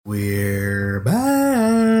We're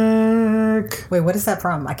back. Wait, what is that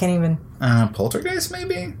from? I can't even... Poltergeist,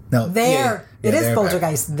 maybe? No. It is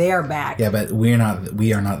Poltergeist. Back. They're back. Yeah, but we are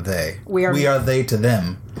not they. We are they to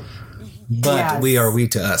them. But yes. We are we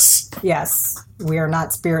to us. Yes. We are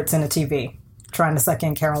not spirits in a TV trying to suck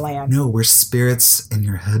in Carol Ann. No, we're spirits in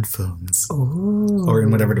your headphones. Ooh. Or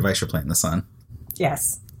in whatever device you're playing this on.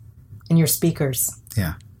 Yes. In your speakers.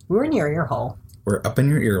 Yeah. We're in your ear hole. We're up in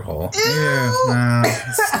your ear hole. Ew. Yeah.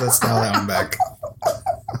 Let's dial that one back.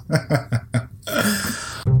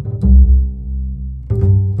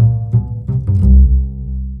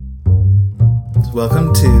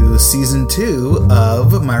 Welcome to season 2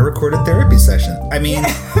 of my recorded therapy session. I mean,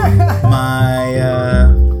 my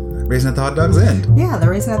Raisin at the Hot Dog's End. Yeah, the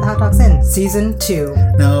Raisin at the Hot Dog's End. Season 2.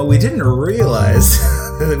 No, we didn't realize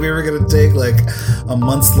that we were going to take like a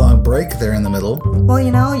months-long break there in the middle. Well,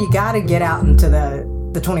 you know, you got to get out into the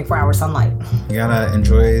 24-hour sunlight. You got to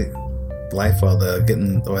enjoy life while the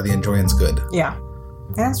enjoying's good. Yeah.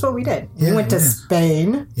 And that's what we did. Yeah, we went to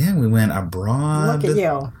Spain. Yeah, we went abroad. Look at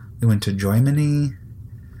you. We went to Germany.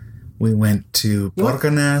 We went to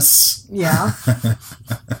Porcanes. Yeah.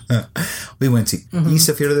 We went to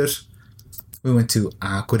Isafjordur. We went to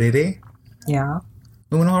Akureyri. Yeah.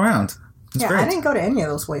 We went all around. It was great. I didn't go to any of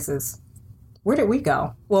those places. Where did we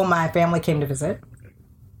go? Well, my family came to visit.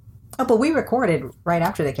 Oh, but we recorded right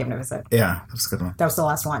after they came to visit. Yeah, that was a good one. That was the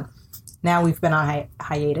last one. Now we've been on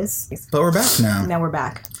hiatus. But we're back now. Now we're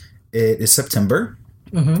back. It is September.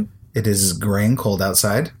 Mm-hmm. It is gray and cold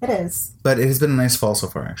outside. It is. But it has been a nice fall so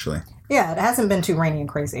far, actually. Yeah, it hasn't been too rainy and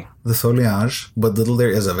crazy. The foliage, what little there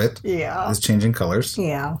is of it, is changing colors.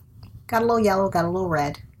 Yeah. Got a little yellow, got a little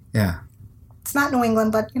red. Yeah. It's not New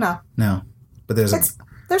England, but, you know. No. But there's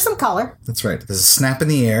some color. That's right. There's a snap in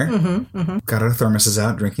the air. Mm-hmm, mm-hmm. Got our thermoses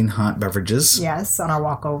out, drinking hot beverages. Yes, on our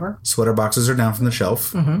walk over. Sweater boxes are down from the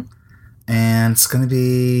shelf. Mm-hmm. And it's gonna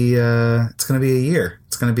be a year.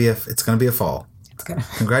 It's gonna be a fall.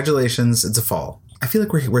 Congratulations, it's a fall. I feel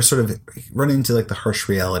like we're sort of running into like the harsh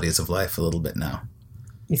realities of life a little bit now.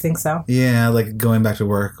 You think so? Yeah, like going back to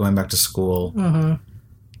work, going back to school. Mm-hmm.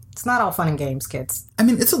 It's not all fun and games, kids. I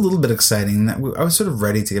mean, it's a little bit exciting. I was sort of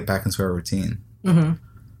ready to get back into our routine. Mm-hmm.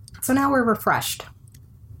 So now we're refreshed.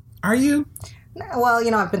 Are you? Well,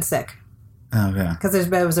 you know, I've been sick. Oh, yeah. Because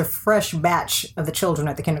there was a fresh batch of the children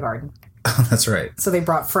at the kindergarten. Oh, that's right. So they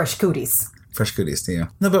brought fresh cooties. Fresh cooties to you.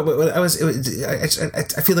 No, but I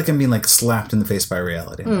feel like I'm being like slapped in the face by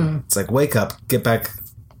reality. Mm. It's like, wake up, get back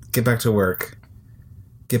to work,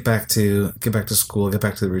 get back to school, get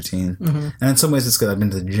back to the routine. Mm-hmm. And in some ways it's good. I've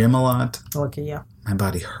been to the gym a lot. Look at you. My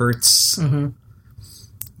body hurts. Mm-hmm.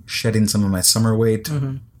 Shedding some of my summer weight.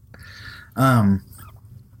 Mm-hmm.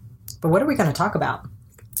 But what are we going to talk about?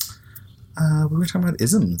 We were talking about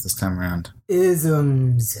isms this time around.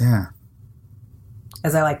 Isms. Yeah.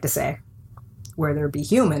 As I like to say, where there be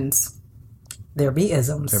humans, there be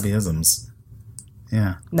isms. There be isms.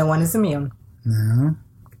 Yeah. No one is immune. No.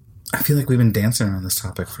 I feel like we've been dancing around this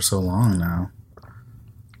topic for so long now.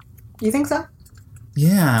 You think so?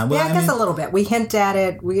 Yeah. Well, I guess a little bit. We hint at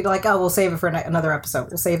it. We like, we'll save it for another episode.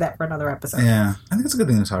 We'll save that for another episode. Yeah. I think it's a good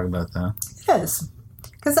thing to talk about, though. It is.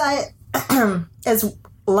 Because as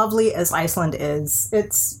lovely as Iceland is,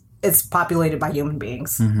 it's populated by human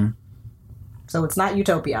beings. Mm-hmm. So it's not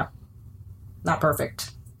utopia. Not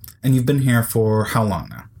perfect. And you've been here for how long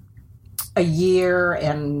now? A year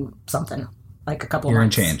and something. Like a couple of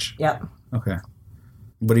months. Year and change. Yep. Okay.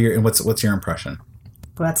 What's your impression?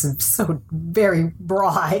 Well, that's so very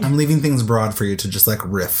broad. I'm leaving things broad for you to just like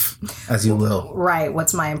riff as you will. Right.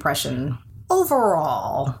 What's my impression?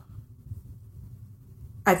 Overall,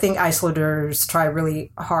 I think Icelanders try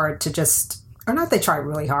really hard to just, or not they try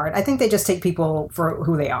really hard. I think they just take people for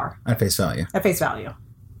who they are. At face value. At face value.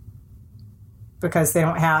 Because they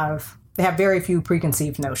have very few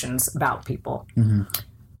preconceived notions about people.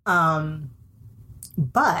 Mm-hmm.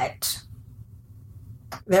 But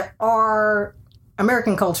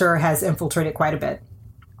American culture has infiltrated quite a bit.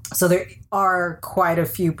 So there are quite a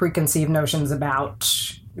few preconceived notions about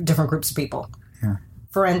different groups of people. Yeah.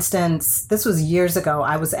 For instance, this was years ago.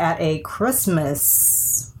 I was at a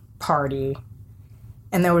Christmas party,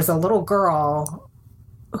 and there was a little girl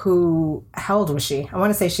who, how old was she? I want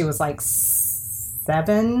to say she was like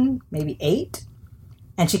 7, maybe 8.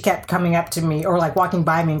 And she kept coming up to me or like walking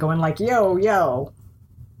by me and going like, yo, yo.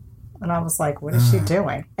 And I was like, what is she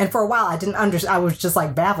doing? And for a while, I didn't understand. I was just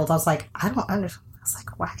like baffled. I was like, I don't understand. I was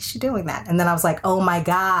like, why is she doing that? And then I was like, oh my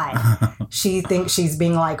God. She thinks she's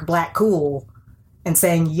being like black cool and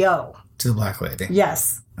saying, yo. To the black lady.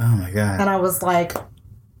 Yes. Oh my God. And I was like,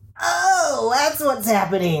 oh, that's what's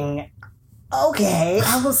happening. okay.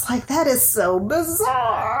 I was like, that is so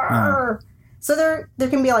bizarre. So there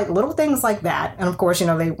can be like little things like that. And of course, you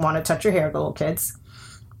know, they want to touch your hair, the little kids.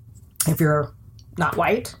 If you're not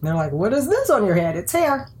white, they're like, what is this on your head? It's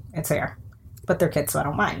hair. It's hair. But they're kids, so I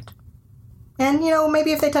don't mind. And, you know,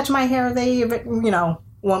 maybe if they touch my hair, they, you know,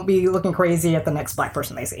 won't be looking crazy at the next black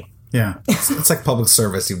person they see. Yeah. It's like public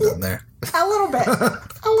service you've done there. A little bit.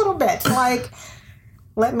 A little bit. Like,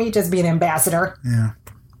 let me just be an ambassador. Yeah.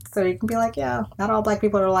 So you can be like, yeah, not all black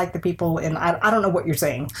people are like the people. And I don't know what you're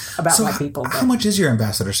saying about black people. But... How much is your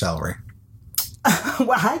ambassador salary?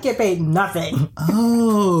 Well, I get paid nothing.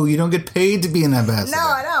 Oh, you don't get paid to be an ambassador.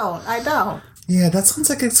 No, I don't. Yeah, that sounds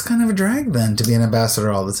like it's kind of a drag then to be an ambassador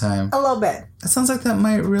all the time. A little bit. That sounds like that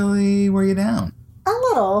might really wear you down. A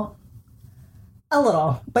little.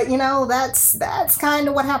 But, you know, that's kind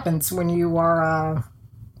of what happens when you are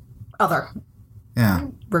other. Yeah.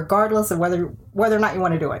 Regardless of whether or not you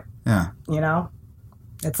want to do it. Yeah. You know?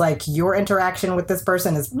 It's like your interaction with this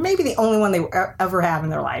person is maybe the only one they ever have in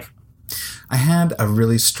their life. I had a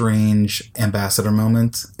really strange ambassador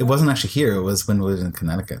moment. It wasn't actually here. It was when we was in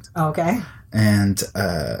Connecticut. Okay. And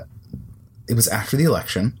it was after the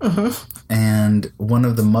election. Mm-hmm. And one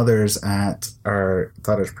of the mothers at our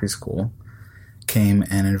daughter's preschool came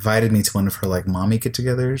and invited me to one of her, like, mommy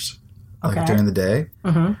get-togethers, like, during the day.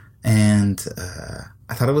 Mm-hmm. And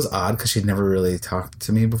I thought it was odd because she'd never really talked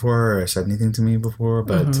to me before or said anything to me before.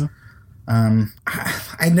 But mm-hmm.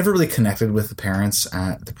 I never really connected with the parents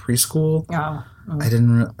at the preschool. Oh. Mm-hmm. I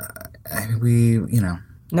didn't... you know...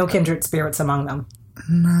 No kindred spirits among them.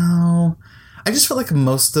 No. I just felt like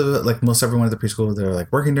most everyone at the preschool, they were,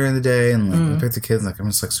 like, working during the day and, like, pick the kids. And, like, I'm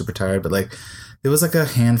just, like, super tired. But, like, there was, like, a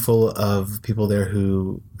handful of people there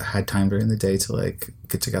who had time during the day to, like,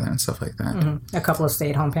 get together and stuff like that. Mm-hmm. A couple of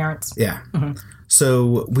stay-at-home parents. Yeah. Mm-hmm.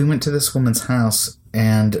 So we went to this woman's house,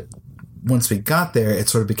 and once we got there, it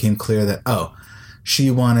sort of became clear that,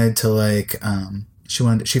 she wanted to, like,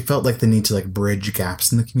 she felt like the need to, like, bridge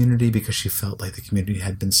gaps in the community because she felt like the community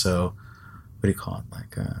had been so... what do you call it?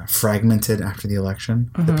 Like fragmented after the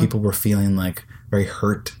election. Mm-hmm. The people were feeling like very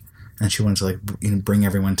hurt, and she wanted to, like, bring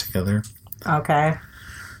everyone together. Okay.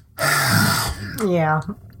 Yeah.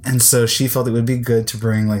 And so she felt it would be good to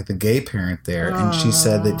bring, like, the gay parent there, and she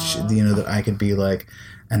said that that I could be, like,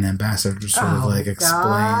 an ambassador to sort of, like, explain.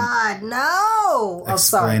 God, no.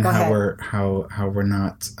 Explain Go ahead. we're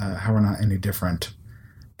not any different,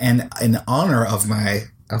 and in honor of my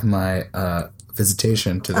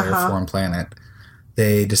visitation to their foreign planet,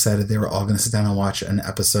 they decided they were all going to sit down and watch an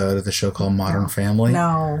episode of the show called Modern Family.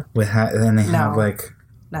 No. And then they have, like...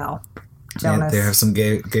 No. Jonas. They have some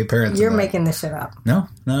gay parents. You're making this shit up. No,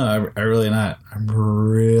 I really not. I'm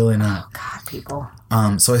really not. Oh, God, people.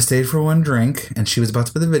 So I stayed for one drink, and she was about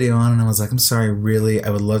to put the video on, and I was like, I'm sorry, really,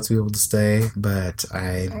 I would love to be able to stay, but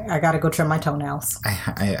I got to go trim my toenails.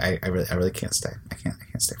 I really can't stay. I can't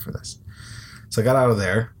stay for this. So I got out of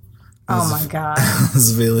there. Oh, my God. I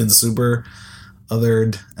was feeling super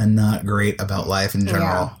othered and not great about life in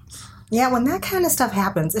general. Yeah, when that kind of stuff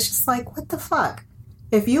happens, it's just like, what the fuck?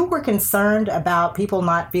 If you were concerned about people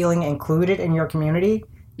not feeling included in your community,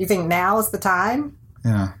 you think now is the time?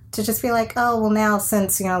 Yeah. To just be like, oh, well, now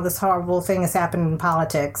since, you know, this horrible thing has happened in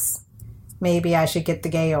politics, maybe I should get the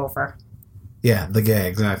gay over. Yeah, the gay,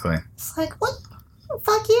 exactly. It's like, what?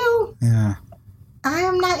 Fuck you. Yeah. I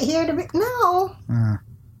am not here to be... No.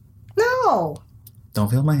 No. Don't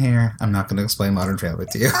feel my hair. I'm not going to explain Modern Family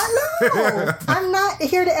to you. No. I'm not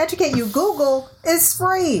here to educate you. Google is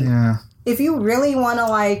free. Yeah. If you really want to,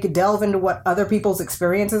 like, delve into what other people's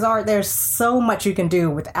experiences are, there's so much you can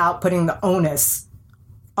do without putting the onus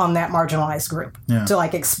on that marginalized group to,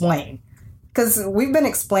 like, explain. Because we've been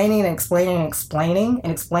explaining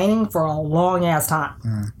for a long-ass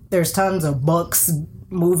time. There's tons of books,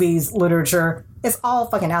 movies, literature. It's all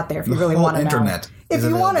fucking out there if you really want to know. Internet. If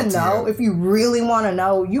you want to know, if you really want to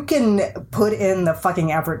know, you can put in the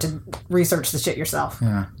fucking effort to research the shit yourself.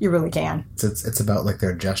 Yeah. You really can. It's about, like,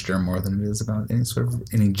 their gesture more than it is about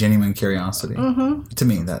any genuine curiosity. Mm-hmm. To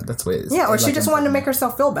me, that's the way it is. Yeah, or she just wanted to make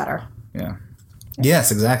herself feel better. Yeah. Yes,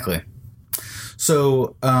 exactly.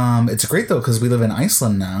 So, it's great, though, because we live in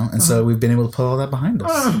Iceland now, and so we've been able to put all that behind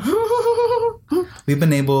us. We've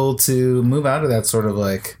been able to move out of that sort of,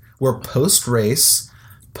 like, we're post-race,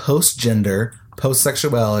 post-gender,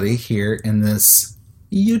 post-sexuality here in this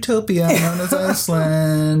utopia known as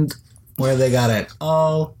Iceland, where they got it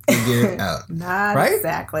all figured out. Not right?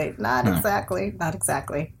 Exactly. Not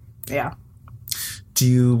exactly. Yeah. Do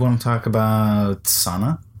you want to talk about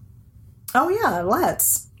Sana? Oh, yeah,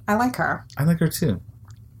 let's. I like her. I like her, too.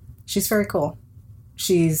 She's very cool.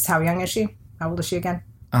 How young is she? How old is she again?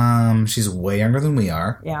 She's way younger than we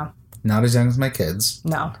are. Yeah. Not as young as my kids.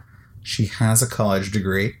 No. She has a college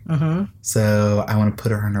degree. Mm-hmm. So I want to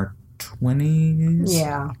put her in her 20s.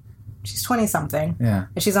 Yeah. She's 20-something. Yeah.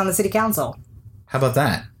 And she's on the city council. How about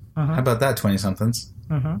that? Mm-hmm. How about that, 20-somethings?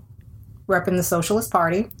 Mm-hmm. Repping the Socialist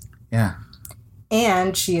Party. Yeah.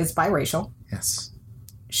 And she is biracial. Yes.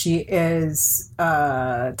 She is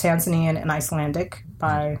Tanzanian and Icelandic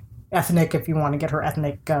by ethnic, if you want to get her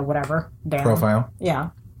ethnic whatever down. Profile. Yeah.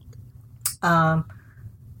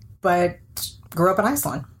 But grew up in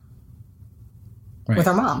Iceland with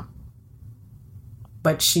her mom.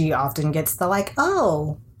 But she often gets the like,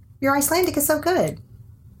 oh, your Icelandic is so good.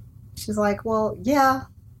 She's like, well, yeah,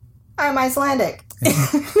 I'm Icelandic.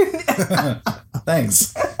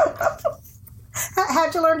 Thanks.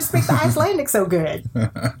 How'd you learn to speak the Icelandic so good?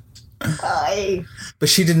 But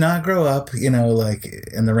she did not grow up, like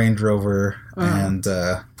in the Range Rover and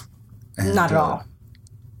not at all.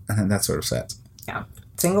 And that sort of set. Yeah.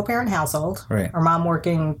 Single parent household. Right. Her mom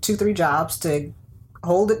working 2-3 jobs to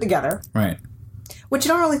hold it together. Right. Which you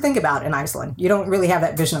don't really think about in Iceland. You don't really have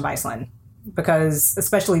that vision of Iceland. Because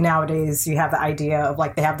especially nowadays, you have the idea of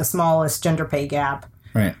like they have the smallest gender pay gap.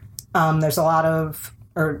 Right. There's a lot of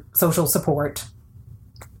social support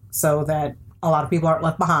so that a lot of people aren't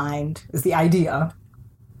left behind is the idea.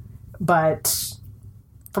 But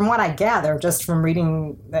from what I gather, just from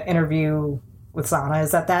reading the interview with Sana,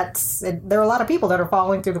 is that there are a lot of people that are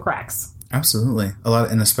falling through the cracks. Absolutely. A lot,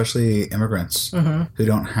 and especially immigrants who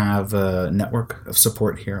don't have a network of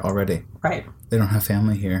support here already. Right. They don't have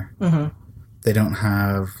family here. Mm-hmm. They don't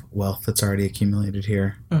have wealth that's already accumulated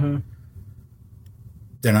here. Mm-hmm.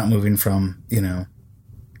 They're not moving from,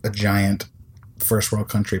 a giant first world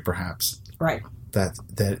country, perhaps. Right. That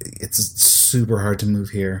it's super hard to move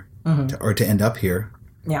here or to end up here.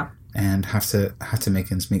 Yeah. And have to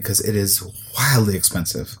make ends meet because it is wildly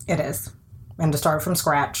expensive. It is. And to start from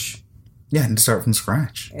scratch. Yeah, and to start from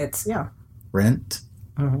scratch. It's, yeah. Rent,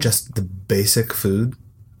 just the basic food.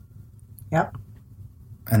 Yep.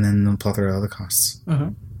 And then the plethora of other costs.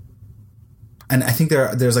 Mm-hmm. And I think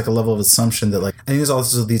there's like a level of assumption that I think there's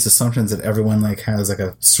also these assumptions that everyone has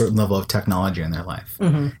a certain level of technology in their life.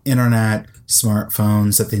 Mm-hmm. Internet,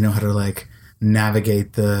 smartphones, that they know how to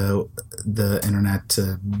navigate the internet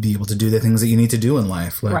to be able to do the things that you need to do in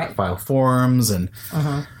life, like file forms and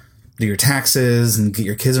do your taxes and get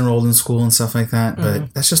your kids enrolled in school and stuff like that.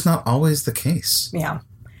 But that's just not always the case. Yeah.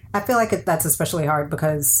 I feel like that's especially hard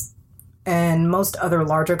because in most other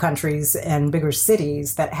larger countries and bigger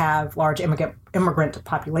cities that have large immigrant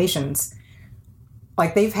populations,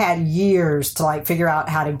 they've had years to figure out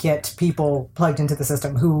how to get people plugged into the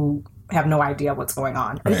system who have no idea what's going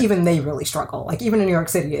on. And even they really struggle. Even in New York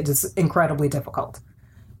City, it is incredibly difficult.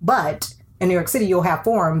 But in New York City, you'll have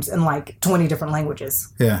forums in 20 different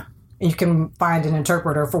languages. Yeah. And you can find an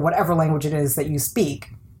interpreter for whatever language it is that you speak.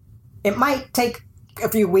 It might take a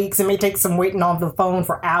few weeks. It may take some waiting on the phone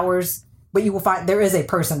for hours. But you will find there is a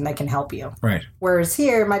person that can help you. Right. Whereas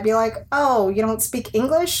here, it might be like, oh, you don't speak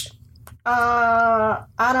English? I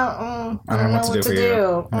don't know what to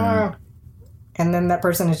do. Yeah. And then that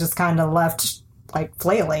person is just kind of left,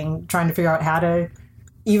 flailing, trying to figure out how to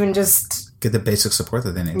even just... get the basic support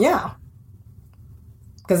that they need. Yeah.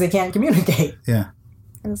 Because they can't communicate. Yeah.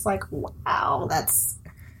 And it's like, wow, that's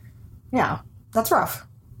rough.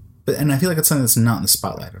 And I feel like it's something that's not in the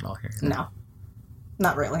spotlight at all here. No.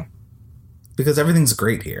 Not really. Because everything's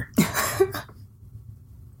great here.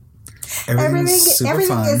 Everything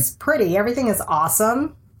is pretty. Everything is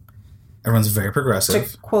awesome. Everyone's very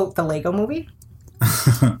progressive. To quote the Lego movie.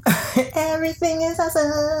 Everything is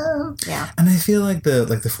awesome. Yeah. And I feel like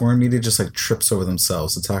the foreign media just trips over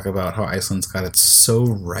themselves to talk about how Iceland's got it so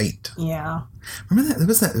right. Yeah. Remember that there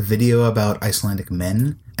was that video about Icelandic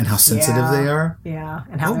men and how sensitive they are? Yeah.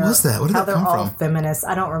 And how what was that? What did that come from? How they're all feminists.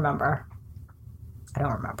 I don't remember.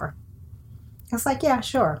 It's yeah,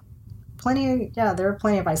 sure. There are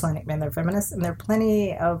plenty of Icelandic men that are feminists, and there are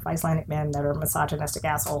plenty of Icelandic men that are misogynistic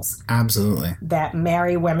assholes. Absolutely. That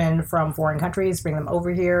marry women from foreign countries, bring them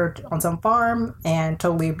over here on some farm, and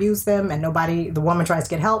totally abuse them, and the woman tries to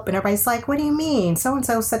get help, and everybody's like, what do you mean?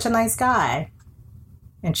 So-and-so's such a nice guy.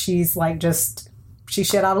 And she's she's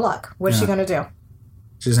shit out of luck. What's she going to do?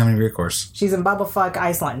 She doesn't have any recourse. She's in bubblefuck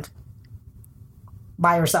Iceland.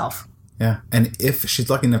 By herself. Yeah, and if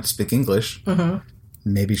she's lucky enough to speak English,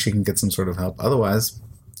 maybe she can get some sort of help. Otherwise,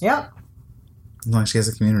 yep. As long as she has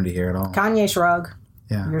a community here at all. Kanye shrug.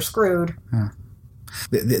 Yeah, you're screwed. Yeah.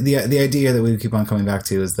 The idea that we keep on coming back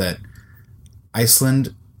to is that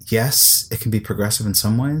Iceland, yes, it can be progressive in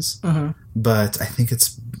some ways, but I think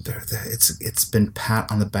it's been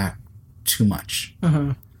pat on the back too much.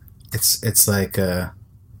 Mm-hmm. It's like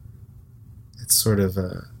it's sort of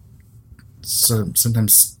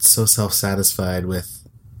sometimes so self-satisfied with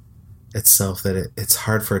itself that it's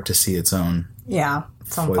hard for it to see its own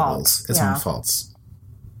faults. Its own faults.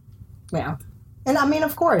 Yeah. And I mean,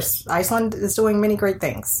 of course, Iceland is doing many great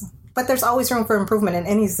things, but there's always room for improvement in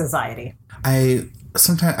any society.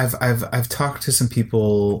 Sometimes I've talked to some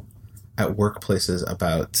people at workplaces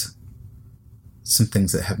about some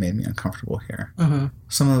things that have made me uncomfortable here. Mm-hmm.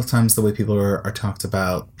 Some of the times the way people are talked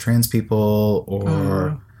about, trans people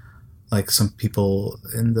or like some people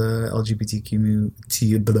in the LGBTQ,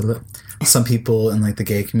 some people in like the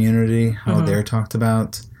gay community, how they're talked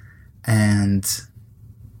about. And,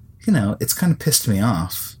 you know, it's kind of pissed me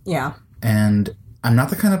off. Yeah. And I'm not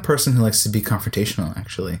the kind of person who likes to be confrontational,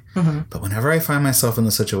 actually. Mm-hmm. But whenever I find myself in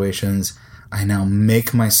those situations, I now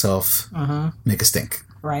make myself make a stink.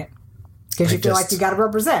 Right. Because you feel like you got to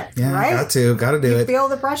represent, right? Got to do it. You feel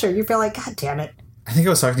the pressure. You feel like, God damn it. I think I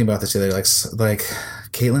was talking about this the other day. Like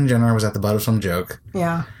Caitlyn Jenner was at the butt of some joke.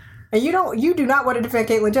 Yeah. And you do not want to defend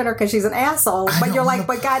Caitlyn Jenner because she's an asshole. But you're like,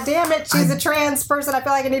 but God damn it, she's a trans person. I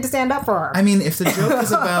feel like I need to stand up for her. I mean, if the joke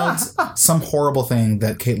is about some horrible thing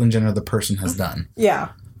that Caitlyn Jenner, the person, has done. Yeah.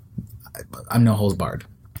 I'm no holds barred.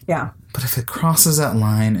 Yeah. But if it crosses that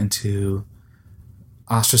line into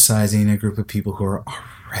ostracizing a group of people who are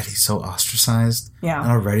already so ostracized and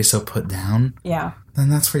already so put down, then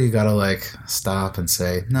that's where you gotta like stop and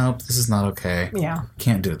say, nope, this is not okay. Yeah.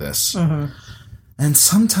 Can't do this. Mm-hmm. And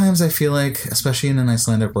sometimes I feel like, especially in an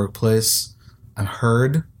Icelandic workplace, I'm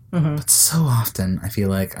heard, but so often I feel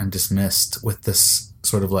like I'm dismissed with this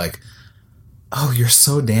sort of like, oh, you're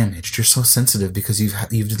so damaged, you're so sensitive because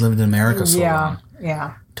you've lived in America so long.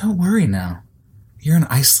 Yeah. Don't worry now. You're in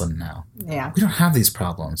Iceland now. Yeah. We don't have these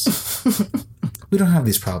problems. We don't have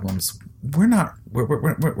these problems. We're not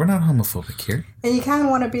homophobic here. And you kind of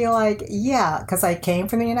want to be like, yeah, because I came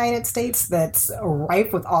from the United States that's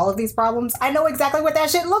rife with all of these problems. I know exactly what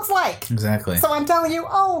that shit looks like. Exactly. So I'm telling you,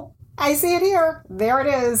 oh, I see it here. There it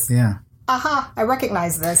is. Yeah. Aha, I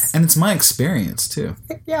recognize this. And it's my experience too.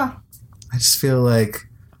 Yeah. I just feel like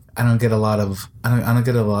I don't get a lot of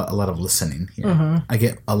listening here. Mm-hmm. I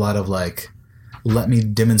get a lot of like, let me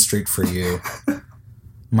demonstrate for you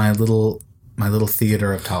my little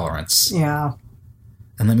theater of tolerance. Yeah.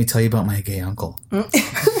 And let me tell you about my gay uncle. I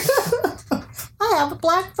have a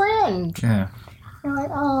black friend. Yeah. You're like,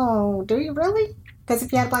 oh, do you really? Because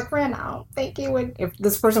if you had a black friend, I don't think you would. If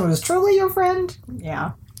this person was truly your friend,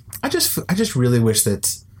 yeah. I just really wish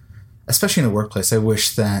that, especially in the workplace, I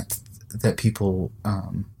wish that people,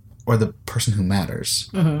 or the person who matters,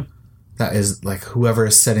 that is like whoever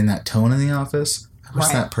is setting that tone in the office, I wish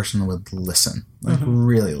that person would listen, like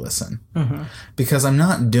really listen, because I'm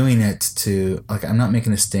not doing it to like I'm not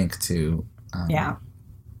making a stink to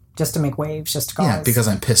just to make waves, just to cause because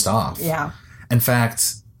I'm pissed off. Yeah. In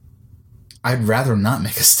fact, I'd rather not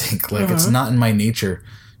make a stink. Like it's not in my nature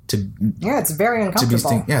to it's very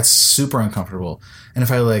uncomfortable. It's super uncomfortable. And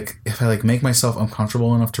if I make myself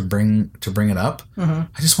uncomfortable enough to bring it up, I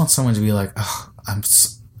just want someone to be like, oh, I'm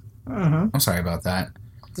sorry about that.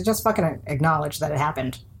 To just fucking acknowledge that it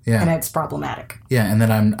happened. Yeah. And it's problematic. Yeah, and then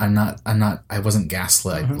I wasn't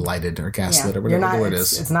gaslighted or gaslit or whatever the word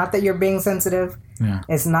is. It's not that you're being sensitive. Yeah.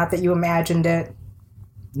 It's not that you imagined it.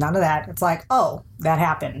 None of that. It's like, oh, that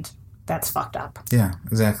happened. That's fucked up. Yeah,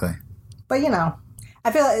 exactly. But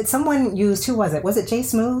I feel like someone used, who was it? Was it Jay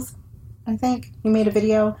Smooth? I think he made a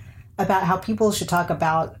video about how people should talk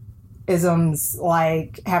about isms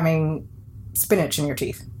like having spinach in your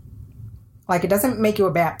teeth. Like, it doesn't make you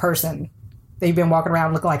a bad person that you've been walking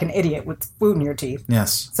around looking like an idiot with food in your teeth.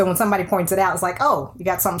 Yes. So when somebody points it out, it's like, oh, you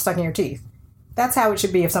got something stuck in your teeth. That's how it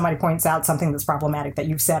should be if somebody points out something that's problematic that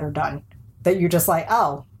you've said or done. That you're just like,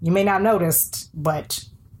 oh, you may not have noticed, but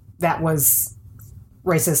that was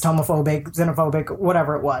racist, homophobic, xenophobic,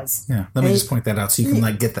 whatever it was. Yeah, let me just point that out so you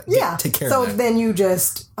can get that. Yeah, take care of it. So then you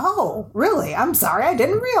just, oh, really? I'm sorry, I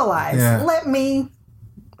didn't realize. Yeah. Let me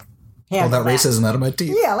pull that racism out of my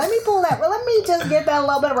teeth. Yeah, let me pull that. Well, let me just get that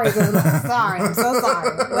little bit of racism. Sorry, I'm so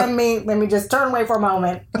sorry. Let me just turn away for a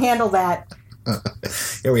moment. Handle that.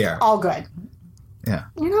 Here we are. All good. Yeah.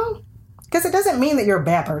 Because it doesn't mean that you're a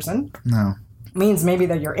bad person. No. It means maybe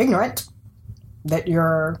that you're ignorant, that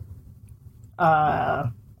your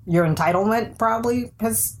entitlement probably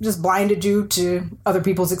has just blinded you to other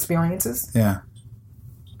people's experiences. Yeah.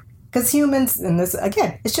 Because humans, and this,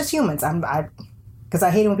 again, it's just humans. Because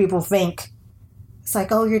I hate when people think, it's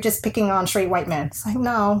like, oh, you're just picking on straight white men. It's like,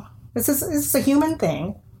 no, this is a human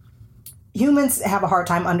thing. Humans have a hard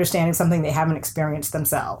time understanding something they haven't experienced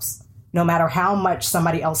themselves. no matter how much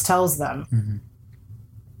somebody else tells them,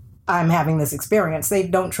 I'm having this experience, they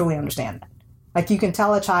don't truly understand that. Like, you can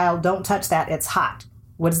tell a child, don't touch that, it's hot.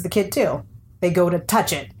 What does the kid do? They go to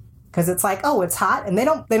touch it because it's like, oh, it's hot, and they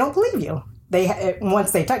don't believe you.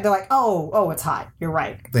 Once they touch, they're like, oh, it's hot. You're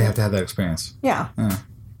right. They have to have that experience. Yeah.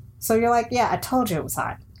 So you're like, yeah, I told you it was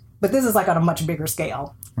hot. But this is like on a much bigger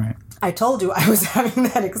scale. Right. I told you I was having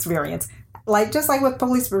that experience. Like, just like with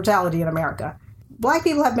police brutality in America. Black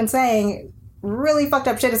people have been saying really fucked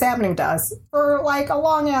up shit is happening to us for like a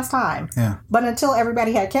long ass time. Yeah. But until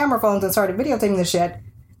everybody had camera phones and started videotaping the shit,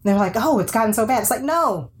 they're like, oh, it's gotten so bad. It's like,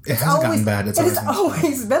 no. It hasn't gotten bad. It has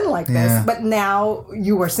always been like this. But now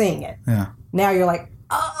you are seeing it. Yeah. Now you're like,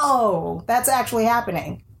 oh, that's actually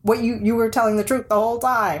happening. What you were telling the truth the whole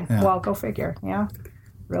time. Yeah. Well, go figure. Yeah.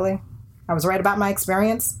 Really? I was right about my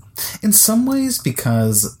experience? In some ways,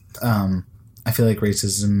 because I feel like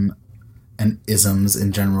racism and isms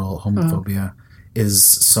in general, homophobia, is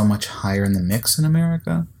so much higher in the mix in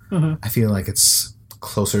America. I feel like it's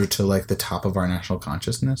closer to like the top of our national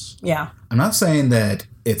consciousness. Yeah. I'm not saying that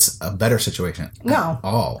it's a better situation at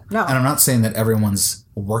all. No. And I'm not saying that everyone's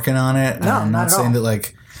working on it. No, I'm not saying all. that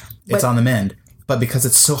like it's on the mend. But because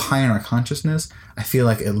it's so high in our consciousness, I feel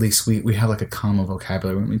like at least we have like a common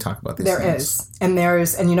vocabulary when we talk about these things. There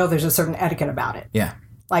is. And there's a certain etiquette about it. Yeah.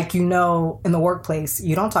 Like, in the workplace,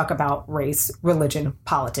 you don't talk about race, religion,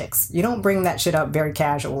 politics. You don't bring that shit up very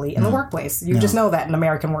casually in the workplace. You just know that in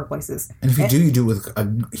American workplaces. And if you do, you do it with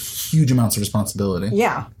a huge amounts of responsibility.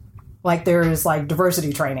 Yeah. Like, there's, like,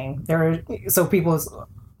 diversity training. So people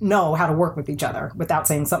know how to work with each other without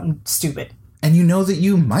saying something stupid. And you know that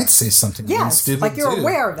you might say something stupid, like, you're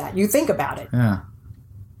aware of that. You think about it. Yeah.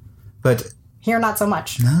 But... here, not so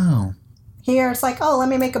much. No. Here, it's like, oh, let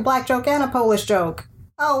me make a black joke and a Polish joke.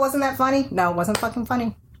 Oh, wasn't that funny? No, it wasn't fucking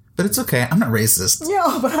funny. But it's okay. I'm not racist.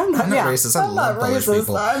 Yeah, but I'm not racist. I love Polish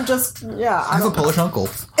people. I'm just, I have a Polish uncle.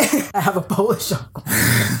 I have a Polish uncle.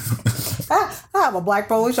 I have a black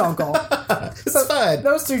Polish uncle. It's fine.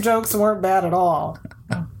 Those two jokes weren't bad at all.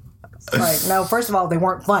 It's like, no, first of all, they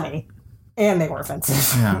weren't funny. And they were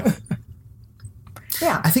offensive. Yeah.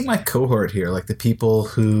 Yeah. I think my cohort here, like the people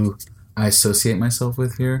who I associate myself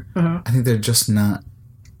with here, I think they're just not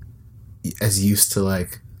as used to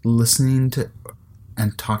like listening to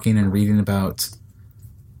and talking and reading about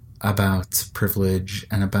privilege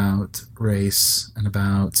and about race and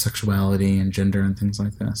about sexuality and gender and things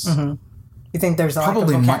like this. You think there's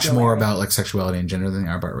probably much more about like sexuality and gender than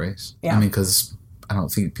they are about race. Yeah. I mean, because I don't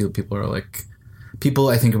think people are like people.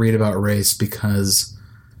 I think read about race because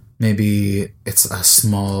maybe it's a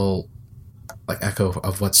small like echo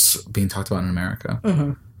of what's being talked about in America,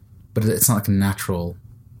 but it's not like a natural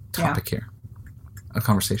topic here. A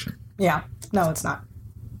conversation. Yeah. No, it's not.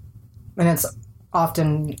 And it's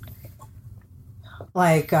often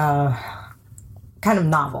like kind of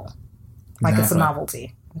novel. Like It's a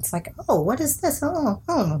novelty. It's like, oh, what is this?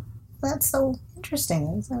 Oh, that's so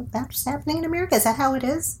interesting. Is that just happening in America? Is that how it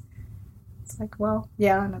is? It's like, well,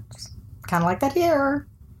 yeah, and it's kind of like that here.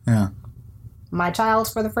 Yeah. My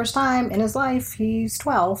child, for the first time in his life, he's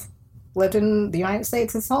 12, lived in the United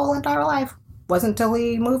States his whole entire life. Wasn't until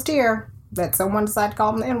he moved here that someone decided to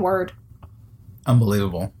call him the N-word.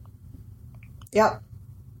 Unbelievable. Yep.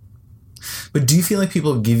 But do you feel like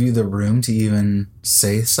people give you the room to even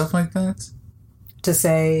say stuff like that?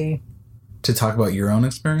 To talk about your own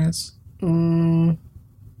experience? I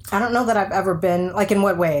don't know that I've ever been... Like, in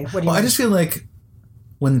what way? What do you mean? I just feel like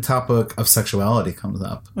when the topic of sexuality comes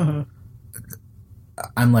up,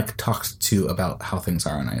 I'm, like, talked to about how things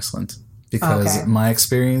are in Iceland. Because my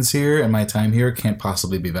experience here and my time here can't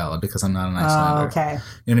possibly be valid because I'm not an Icelander. Okay.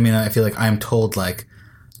 You know what I mean? I feel like I'm told, like...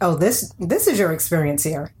 Oh, this is your experience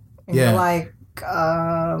here. And you're like...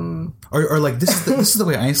 Or like, this is the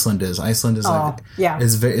way Iceland is. Iceland is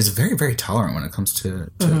is very, very tolerant when it comes to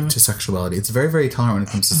sexuality. It's very, very tolerant when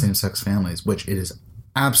it comes to same-sex families, which it is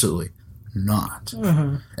absolutely not.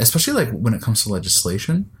 Especially, like, when it comes to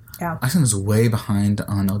legislation. Yeah. Iceland is way behind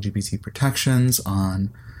on LGBT protections,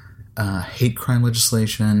 on... hate crime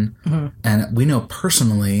legislation, and we know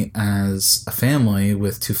personally as a family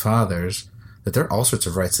with two fathers that there are all sorts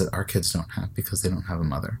of rights that our kids don't have because they don't have a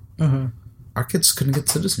mother. Our kids couldn't get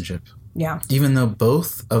citizenship. Yeah. Even though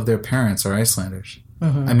both of their parents are Icelanders.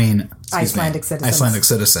 I mean, Icelandic citizens. Icelandic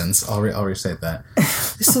citizens. I'll restate that. They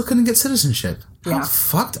still couldn't get citizenship. How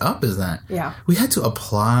fucked up is that? Yeah. We had to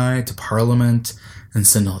apply to Parliament and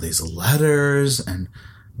send all these letters and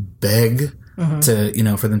beg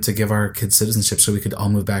to, for them to give our kids citizenship so we could all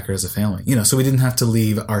move back here as a family. So we didn't have to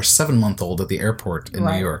leave our 7-month-old at the airport in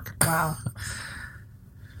New York. Wow.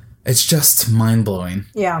 It's just mind-blowing.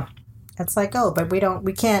 Yeah. It's like, oh, but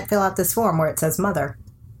we can't fill out this form where it says mother.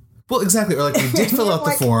 Well, exactly. Or like we did fill out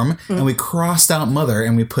the form and we crossed out mother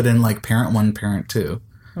and we put in like parent 1, parent 2.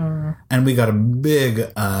 And we got a big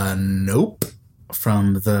nope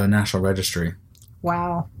from the National Registry.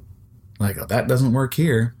 Wow. Like, oh, that doesn't work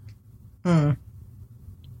here. Yeah,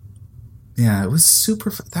 it was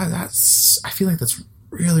super... That's. I feel like that's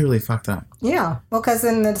really, really fucked up. Yeah. Well, because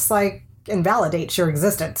then it's like invalidates your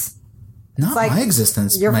existence. Not like my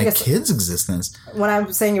existence, my kids' existence. When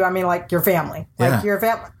I'm saying you, I mean like your family. Like your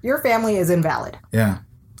family is invalid. Yeah.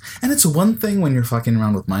 And it's one thing when you're fucking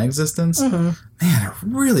around with my existence. Man, it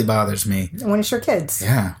really bothers me. When it's your kids.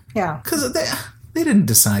 Yeah. Yeah. Because they didn't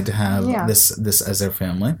decide to have this as their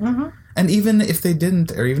family. And even if they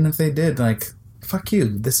didn't, or even if they did, like, fuck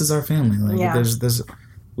you. This is our family. Like,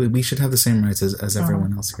 we should have the same rights as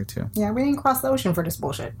everyone else here, too. Yeah, we didn't cross the ocean for this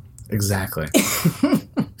bullshit. Exactly.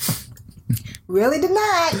 Really did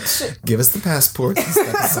not. Give us the passports and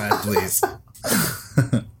step aside, please.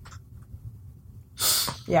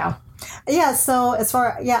 Yeah. Yeah, so as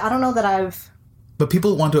far... Yeah, I don't know that I've... But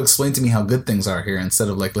people want to explain to me how good things are here instead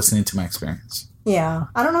of, like, listening to my experience. Yeah.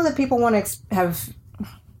 I don't know that people want to have...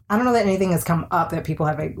 I don't know that anything has come up that people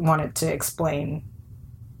have wanted to explain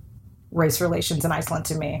race relations in Iceland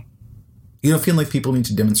to me. You don't feel like people need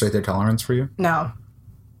to demonstrate their tolerance for you? No.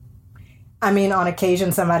 I mean, on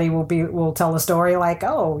occasion, somebody will tell a story like,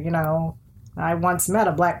 oh, you know, I once met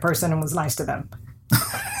a black person and was nice to them.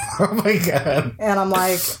 Oh, my God. And I'm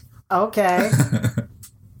like, okay.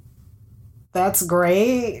 That's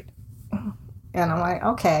great. And I'm like,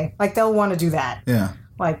 okay. Like, they'll want to do that. Yeah.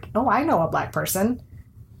 Like, oh, I know a black person.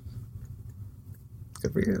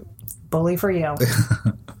 Good for you. Bully for you.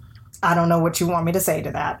 I don't know what you want me to say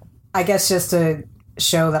to that. I guess just to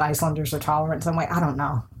show that Icelanders are tolerant. I'm like, I don't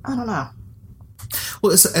know.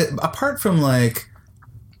 Well, it's, apart from, like,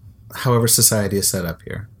 however society is set up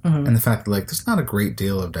here, and the fact that, like, there's not a great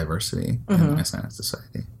deal of diversity in Icelandic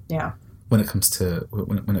society. Yeah. When it comes to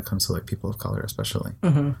like people of color, especially,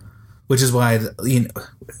 which is why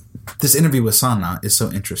this interview with Sanna is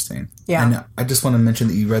so interesting. Yeah. And I just want to mention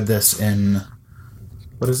that you read this in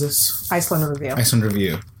what is this? Iceland Review. Iceland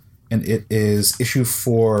Review, and it is issue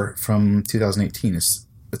 4 from 2018. It's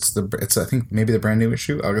I think maybe the brand new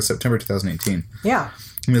issue, September 2018. Yeah.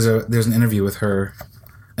 And there's an interview with her,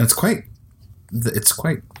 and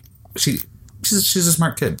she's a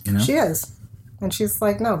smart kid, you know. She is. And she's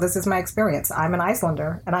like, no, this is my experience. I'm an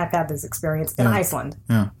Icelander, and I've had this experience in Iceland.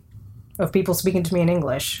 Yeah. Of people speaking to me in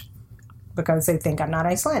English because they think I'm not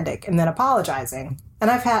Icelandic, and then apologizing. And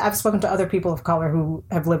I've spoken to other people of color who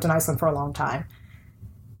have lived in Iceland for a long time,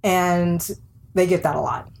 and they get that a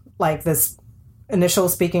lot. Like this initial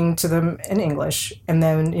speaking to them in English, and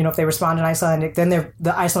then, you know, if they respond in Icelandic, then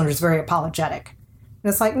the Icelander is very apologetic.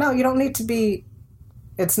 And it's like, no, you don't need to be.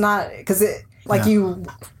 It's not because you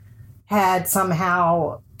had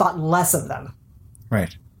somehow thought less of them.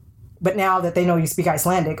 Right. But now that they know you speak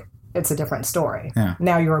Icelandic, it's a different story. Yeah.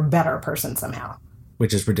 Now you're a better person somehow.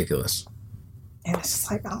 Which is ridiculous. And it's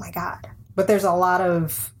just like, oh my God. But there's a lot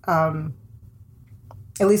of, at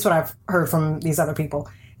least what I've heard from these other people,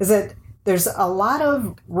 is that there's a lot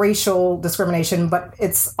of racial discrimination, but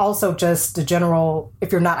it's also just the general,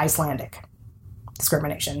 if you're not Icelandic,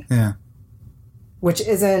 discrimination. Yeah. Which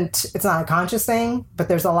it's not a conscious thing, but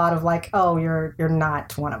there's a lot of like, oh, you're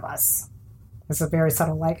not one of us. It's a very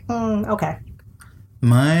subtle like, okay.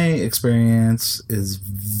 My experience is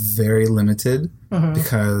very limited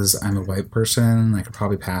because I'm a white person. I could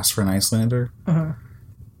probably pass for an Icelander.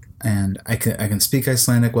 And I can speak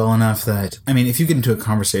Icelandic well enough that, I mean, if you get into a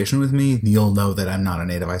conversation with me, you'll know that I'm not a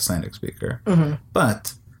native Icelandic speaker.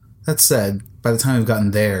 But that said, by the time I've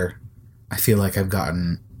gotten there, I feel like I've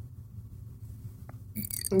gotten...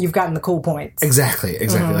 You've gotten the cool points. Exactly.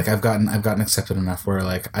 Like I've gotten accepted enough where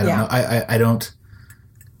like I don't know. I don't.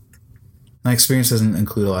 My experience doesn't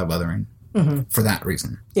include a lot of othering for that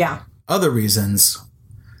reason. Yeah. Other reasons.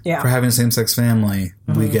 Yeah. For having a same-sex family,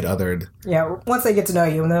 we get othered. Yeah. Once they get to know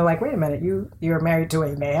you, and they're like, "Wait a minute, you're married to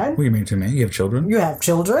a man? Well, you're married to a man. You have children. You have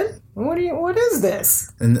children? What is this?"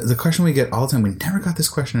 And the question we get all the time. We never got this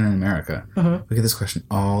question in America. We get this question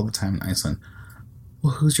all the time in Iceland.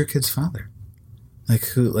 Well, who's your kid's father?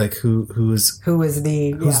 Who's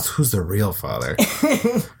the real father?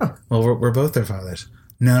 Well, we're both their fathers.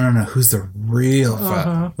 No. Who's the real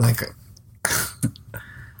father? Like,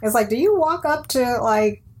 it's like, do you walk up to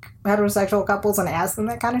like heterosexual couples and ask them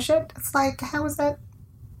that kind of shit? It's like, how is that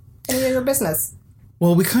any of your business?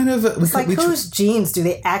 Well, we kind of... whose genes do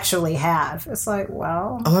they actually have? It's like,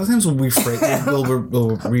 well... A lot of times we'll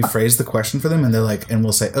rephrase the question for them, and they're like, and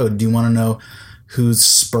we'll say, oh, do you want to know whose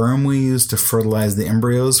sperm we use to fertilize the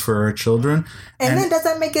embryos for our children. And then does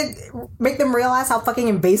that make them realize how fucking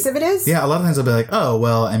invasive it is? Yeah, a lot of times they'll be like, oh,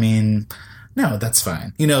 well, I mean, no, that's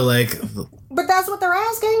fine. You know, like... But that's what they're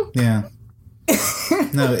asking? Yeah.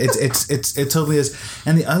 No, it totally is.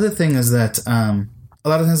 And the other thing is that a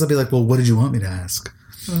lot of times they'll be like, well, what did you want me to ask?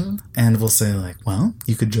 Mm-hmm. And we'll say like, well,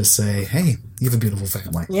 you could just say, hey, you have a beautiful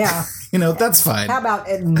family. Yeah. You know, that's fine. How about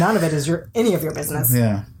none of it is any of your business?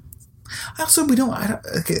 Yeah. Also,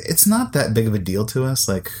 it's not that big of a deal to us,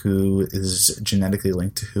 like who is genetically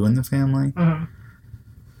linked to who in the family. Mm-hmm.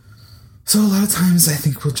 So a lot of times I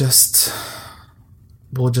think we'll just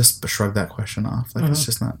shrug that question off. Like, it's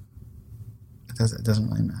just not, it doesn't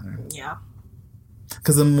really matter. Yeah.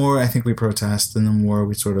 Because the more I think we protest and the more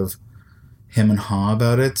we sort of hem and haw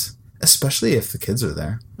about it, especially if the kids are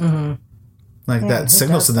there. Mm-hmm. Like, that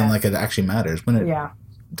signals to them like it actually matters when it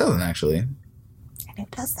doesn't actually. And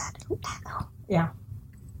it does that. Yeah.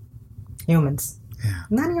 Humans. Yeah.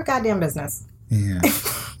 None of your goddamn business. Yeah.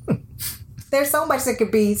 There's so much that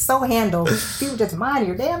could be so handled. People just mind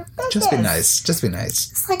your damn business. Just be nice. Just be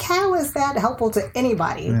nice. It's like, how is that helpful to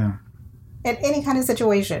anybody? Yeah. In any kind of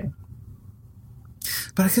situation?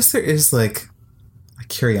 But I guess there is like a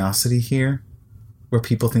curiosity here where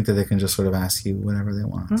people think that they can just sort of ask you whatever they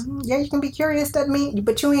want. Mm-hmm. Yeah, you can be curious, doesn't mean,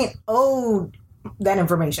 but you ain't owed that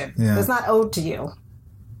information. Yeah. It's not owed to you.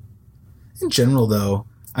 In general, though,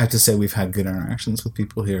 I have to say we've had good interactions with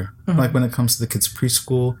people here. Mm-hmm. Like when it comes to the kids'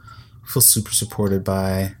 preschool, I feel super supported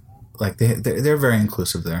by, like, they're very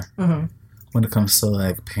inclusive there. Mm-hmm. When it comes to,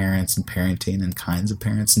 like, parents and parenting and kinds of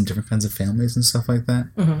parents and different kinds of families and stuff like that.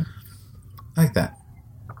 Mm-hmm. I like that.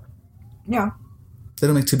 Yeah. They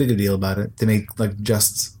don't make too big a deal about it. They make, like,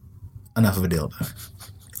 just enough of a deal about it.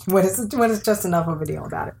 What is just enough of a deal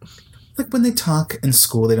about it? Like, when they talk in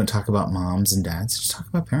school, they don't talk about moms and dads. They just talk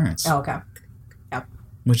about parents. Oh, okay. Yep.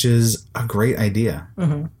 Which is a great idea.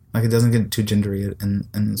 Mm-hmm. Like, it doesn't get too gendery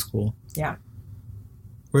in school. Yeah.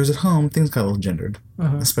 Whereas at home, things got a little gendered.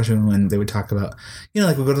 Mm-hmm. Especially when they would talk about, you know,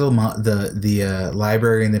 like, we go to the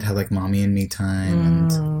library and they'd have, like, mommy and me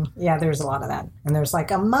time. And yeah, there's a lot of that. And there's,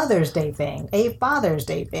 like, a Mother's Day thing, a Father's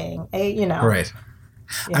Day thing, you know. Right.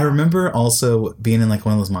 Yeah. I remember also being in, like,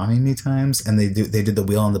 one of those mommy and me times, and they did the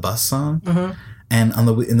Wheel on the Bus song. Mm-hmm. And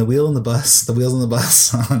in the Wheels on the Bus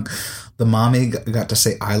song, the mommy got to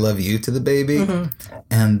say "I love you" to the baby, mm-hmm.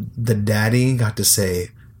 and the daddy got to say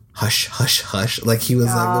 "hush, hush, hush." Like he was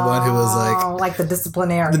like the one who was like the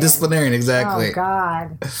disciplinarian. The disciplinarian, exactly. Oh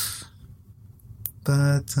God.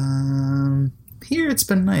 But here it's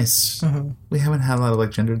been nice. Mm-hmm. We haven't had a lot of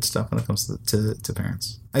like gendered stuff when it comes to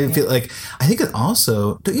parents. I feel like I think it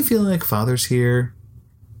also. Don't you feel like fathers here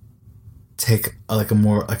take a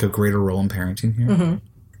greater role in parenting here? Mm-hmm.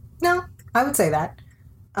 No, I would say that.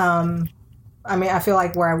 I mean, I feel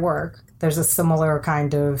like where I work, there's a similar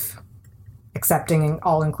kind of accepting and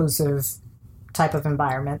all-inclusive type of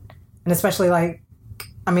environment. And especially like,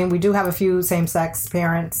 I mean, we do have a few same-sex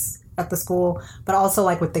parents at the school, but also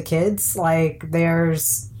like with the kids, like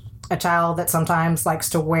there's a child that sometimes likes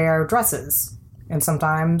to wear dresses and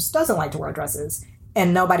sometimes doesn't like to wear dresses.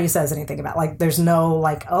 And nobody says anything about it. Like, there's no,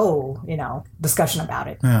 like, discussion about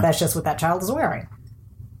it. Yeah. That's just what that child is wearing.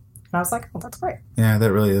 And I was like, oh, that's great. Yeah,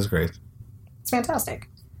 that really is great. It's fantastic.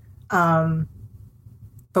 But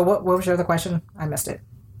what was your other question? I missed it.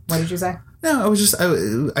 What did you say? No, I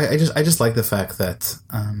just like the fact that...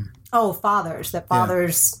 fathers. That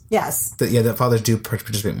fathers, yes. That fathers do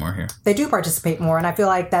participate more here. They do participate more, and I feel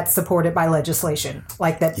like that's supported by legislation.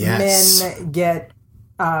 Like that men get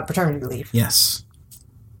paternity leave. Yes.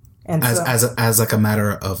 And as like a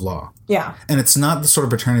matter of law. Yeah. And it's not the sort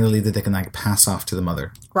of paternity leave that they can like pass off to the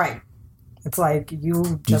mother. Right. It's like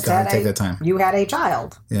you just had take that time. You had a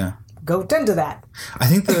child. Yeah. Go tend to that. I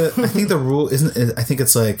think the rule isn't. I think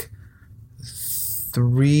it's like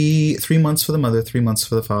 3 months for the mother, 3 months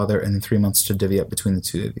for the father, and then 3 months to divvy up between the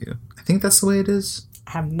two of you. I think that's the way it is.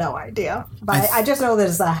 I have no idea, but I just know that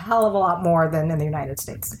it's a hell of a lot more than in the United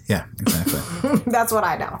States. Yeah, exactly. That's what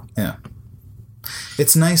I know. Yeah.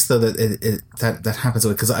 It's nice though that that happens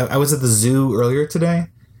because I was at the zoo earlier today,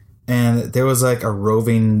 and there was like a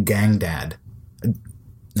roving gang dad.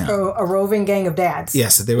 No. A roving gang of dads.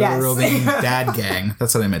 Yes, they were a roving dad gang.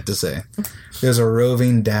 That's what I meant to say. There's a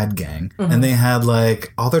roving dad gang, mm-hmm. and they had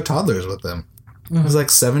like all their toddlers with them. Mm-hmm. It was like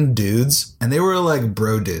 7 dudes, and they were like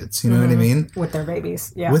bro dudes. You know what I mean? With their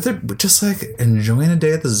babies, yeah. With their just like enjoying a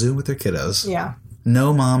day at the zoo with their kiddos. Yeah.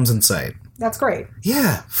 No moms in sight. That's great.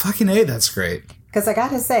 Yeah, fucking A, that's great. Because I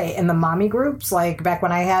gotta say, in the mommy groups, like back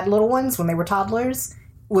when I had little ones, when they were toddlers,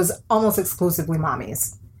 was almost exclusively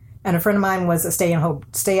mommies. And a friend of mine was a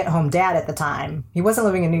stay-at-home dad at the time. He wasn't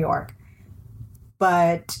living in New York.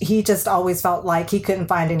 But he just always felt like he couldn't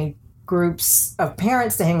find any groups of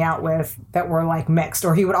parents to hang out with that were like mixed,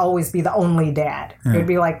 or he would always be the only dad. It would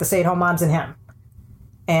be like the stay-at-home moms and him.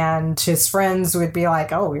 And his friends would be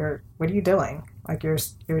like, "Oh, what are you doing? Like you're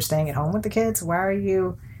staying at home with the kids? Why are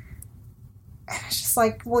you?" And it's just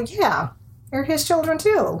like, well, yeah, they're his children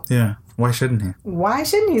too. Yeah. Why shouldn't he? Why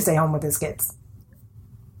shouldn't he stay home with his kids?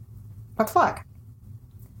 What the fuck?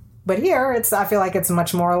 But here, I feel like it's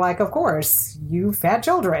much more like, of course, you've had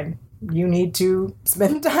children. You need to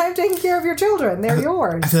spend time taking care of your children. They're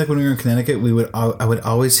yours. I feel like when we were in Connecticut, I would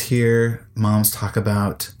always hear moms talk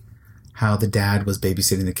about how the dad was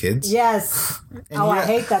babysitting the kids. Yes. I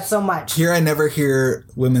hate that so much. Here I never hear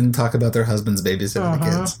women talk about their husbands babysitting the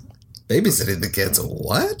kids. Babysitting the kids?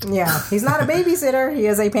 What? Yeah. He's not a babysitter. He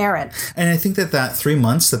is a parent. And I think that 3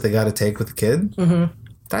 months that they got to take with the kid,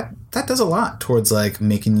 that does a lot towards like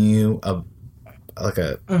making you a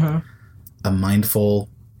mindful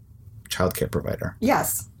childcare provider.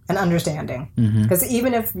 Yes. And understanding. Because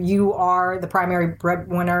even if you are the primary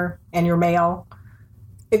breadwinner and you're male,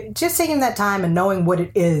 just taking that time and knowing what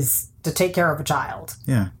it is to take care of a child.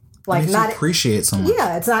 Yeah. Like not appreciate someone.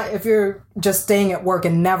 Yeah, it's not if you're just staying at work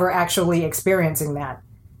and never actually experiencing that.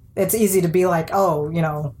 It's easy to be like, "Oh,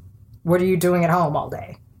 what are you doing at home all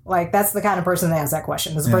day?" Like that's the kind of person that asks that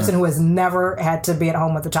question. Is a person who has never had to be at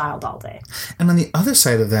home with a child all day. And on the other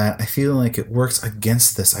side of that, I feel like it works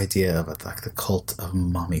against this idea of like the cult of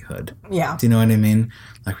mommyhood. Yeah. Do you know what I mean?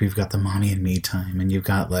 Like we've got the mommy and me time, and you've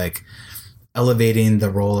got like elevating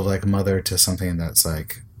the role of like mother to something that's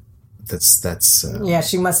like that's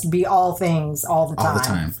she must be all things all the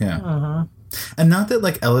time. Yeah. And not that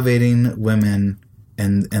like elevating women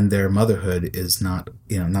and their motherhood is not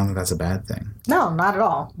not that that's a bad thing. No, not at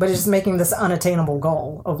all. But it's just making this unattainable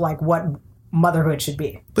goal of like what motherhood should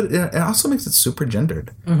be. But it also makes it super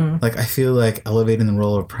gendered. Like I feel like elevating the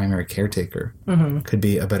role of primary caretaker could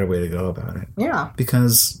be a better way to go about it. Yeah.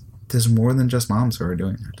 Because there's more than just moms who are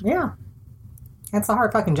doing it. Yeah. It's a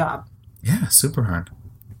hard fucking job. Yeah, super hard.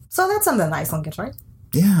 So that's something that Iceland gets, right?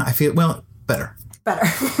 Yeah, I feel, better. Better.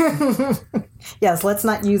 Yes, let's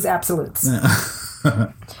not use absolutes.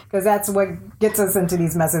 Because that's what gets us into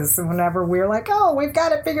these messes whenever we're like, oh, we've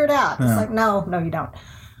got it figured out. It's like, no, you don't.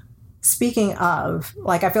 Speaking of,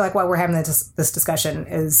 like, I feel like why we're having this discussion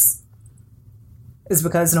is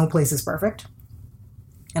because no place is perfect.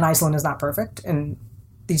 And Iceland is not perfect in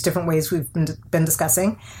these different ways we've been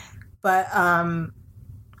discussing. But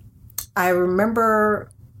I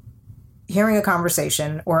remember hearing a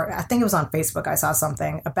conversation, or I think it was on Facebook, I saw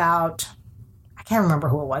something about, I can't remember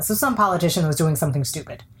who it was. So some politician was doing something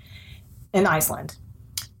stupid in Iceland.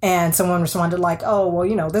 And someone responded like, oh,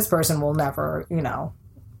 well, this person will never,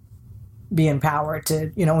 be empowered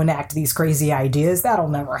to, enact these crazy ideas. That'll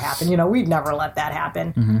never happen. We'd never let that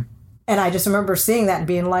happen. And I just remember seeing that and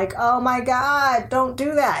being like, oh my God, don't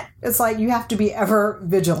do that. It's like you have to be ever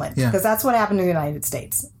vigilant. Because that's what happened in the United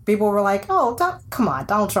States. People were like, oh, come on,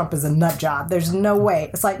 Donald Trump is a nut job. There's no way.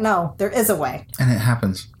 It's like, no, there is a way. And it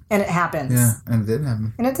happens. And it happens. Yeah, and it did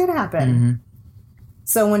happen. And it did happen.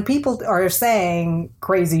 So when people are saying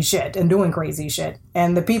crazy shit and doing crazy shit,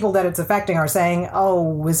 and the people that it's affecting are saying,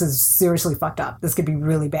 oh, this is seriously fucked up. This could be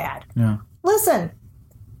really bad. Yeah. Listen.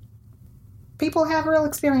 People have real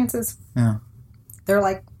experiences. Yeah. They're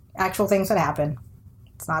like actual things that happen.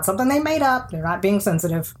 It's not something they made up. They're not being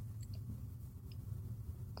sensitive.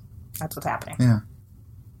 That's what's happening. Yeah.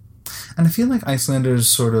 And I feel like Icelanders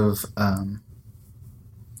sort of,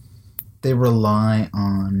 they rely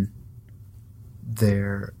on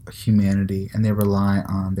their humanity and they rely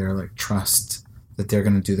on their like trust that they're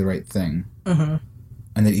going to do the right thing. And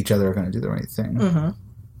that each other are going to do the right thing.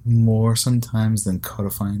 More sometimes than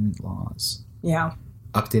codifying laws. Yeah.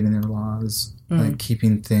 Updating their laws. Like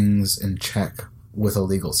keeping things in check with a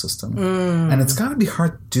legal system. And it's got to be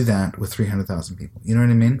hard to do that with 300,000 people. You know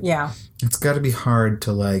what I mean? Yeah. It's got to be hard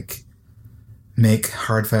to like make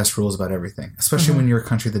hard, fast rules about everything. Especially when you're a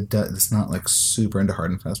country that's not like super into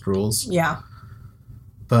hard and fast rules. Yeah.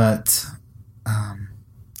 But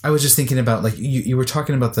I was just thinking about like you were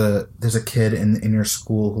talking about there's a kid in your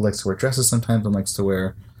school who likes to wear dresses sometimes and likes to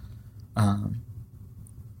wear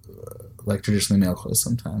like traditionally male clothes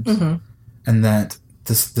sometimes, and that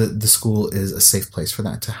the school is a safe place for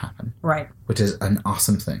that to happen, right? Which is an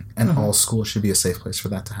awesome thing, and all schools should be a safe place for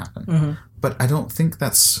that to happen. But I don't think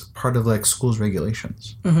that's part of like schools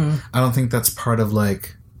regulations. I don't think that's part of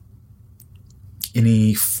like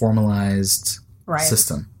any formalized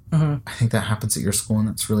system. I think that happens at your school, and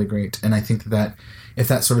that's really great. And I think that if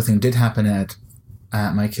that sort of thing did happen at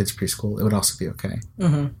at my kids' preschool, it would also be okay.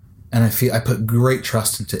 Mm-hmm. And I put great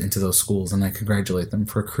trust into those schools, and I congratulate them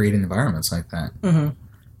for creating environments like that. Mm-hmm.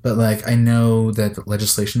 But like, I know that the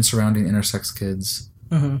legislation surrounding intersex kids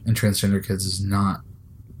and transgender kids is not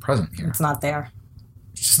present here. It's not there.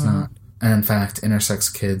 It's just not. And in fact,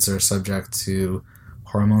 intersex kids are subject to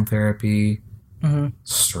hormone therapy,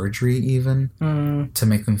 surgery even, to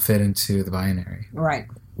make them fit into the binary. Right.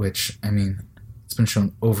 Which, I mean, it's been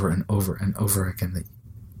shown over and over and over again that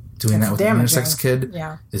doing that with an intersex kid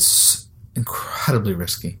is incredibly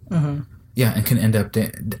risky. Mm-hmm. Yeah, and can end up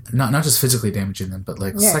not just physically damaging them, but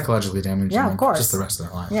like psychologically damaging them just the rest of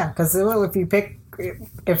their lives. Yeah, because if you pick,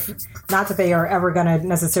 if not that they are ever going to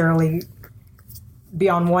necessarily be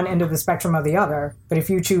on one end of the spectrum or the other, but if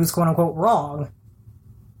you choose quote unquote wrong,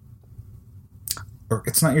 or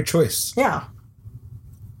it's not your choice. Yeah.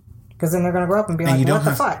 Because then they're going to grow up and be like, what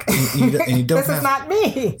the fuck? This is not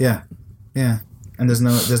me. Yeah. Yeah. And there's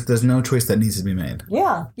no choice that needs to be made.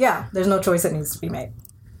 Yeah. Yeah. There's no choice that needs to be made.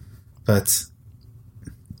 But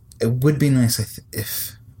it would be nice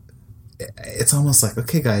if it's almost like,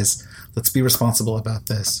 okay, guys, let's be responsible about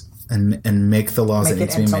this and make the laws that need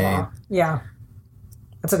to be made. Law. Yeah.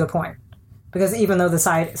 That's a good point. Because even though the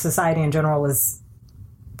society in general is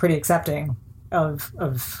pretty accepting of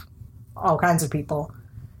all kinds of people,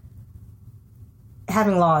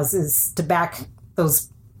 having laws is to back those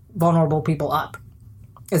vulnerable people up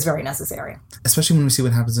is very necessary. Especially when we see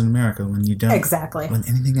what happens in America when you don't. Exactly. When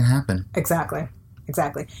anything can happen. Exactly.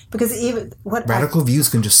 Because even radical views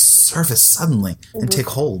can just surface suddenly and take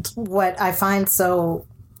hold. What I find so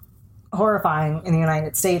horrifying in the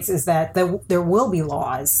United States is that there will be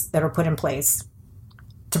laws that are put in place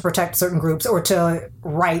to protect certain groups or to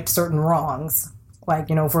right certain wrongs. Like,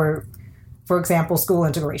 for example, school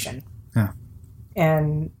integration. Yeah.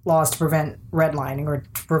 And laws to prevent redlining or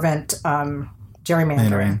to prevent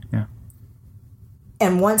gerrymandering. Yeah.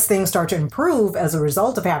 And once things start to improve as a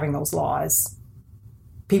result of having those laws,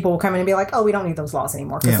 people will come in and be like, oh, we don't need those laws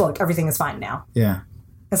anymore because look, everything is fine now. Yeah.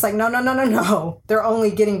 It's like, no. They're only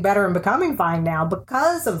getting better and becoming fine now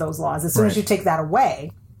because of those laws. As soon as you take that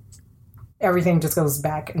away, everything just goes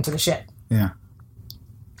back into the shit. Yeah.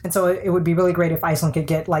 And so it would be really great if Iceland could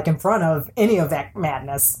get like in front of any of that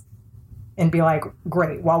madness and be like,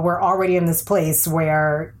 great, while we're already in this place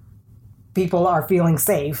where people are feeling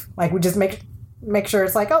safe, like we just make sure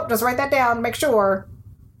it's like, oh, just write that down, make sure.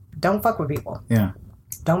 Don't fuck with people. Yeah.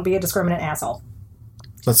 Don't be a discriminant asshole.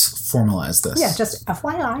 Let's formalize this. Yeah, just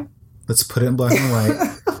FYI. Let's put it in black and white.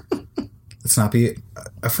 Let's not be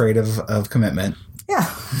afraid of commitment. Yeah.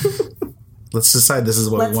 Let's decide this is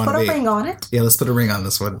what we want to be. Let's put a ring on it. Yeah, let's put a ring on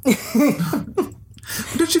this one.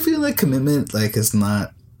 Don't you feel like commitment is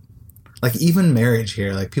not... Like, even marriage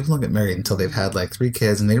here, people don't get married until they've had, 3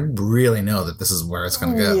 kids, and they really know that this is where it's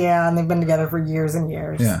going to go. Yeah, and they've been together for years and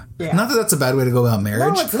years. Yeah. Not that that's a bad way to go about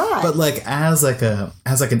marriage. No, it's not. But, as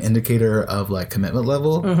an indicator of, commitment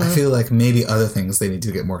level, I feel like maybe other things they need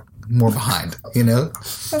to get more behind,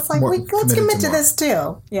 It's like, let's commit to this,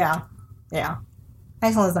 too. Yeah. Yeah.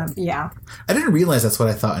 Excellent time. Yeah. I didn't realize that's what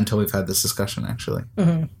I thought until we've had this discussion, actually.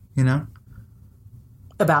 Mm-hmm.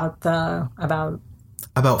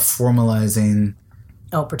 About formalizing...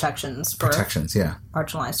 protections. Protections, yeah.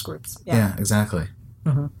 Marginalized groups. Yeah, exactly.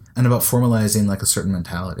 Mm-hmm. And about formalizing, a certain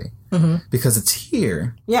mentality. Mm-hmm. Because it's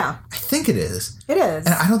here. Yeah. I think it is. It is.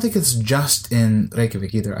 And I don't think it's just in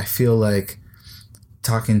Reykjavik either. I feel like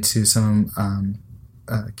talking to some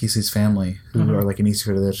Gisli's family who are, in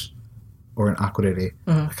Ísafjörður or in Akureyri,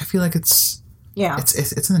 I feel like it's... Yeah.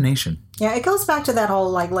 It's in the nation. Yeah, it goes back to that whole,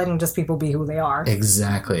 letting just people be who they are.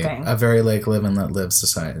 Exactly. Thing. A very, live and let live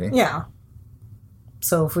society. Yeah.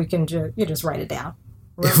 So if we can just write it down.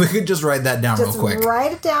 If we could just write that down real quick. Just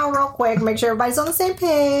write it down real quick. Make sure everybody's on the same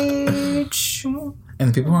page. And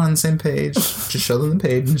the people who are on the same page, just show them the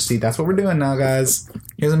page and see, that's what we're doing now, guys.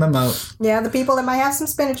 Here's a memo. Yeah, the people that might have some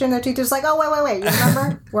spinach in their teeth, just like, oh, wait. You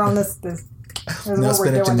remember? We're on this no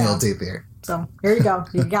spinach in the old teeth here. So here you go.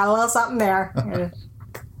 You got a little something there.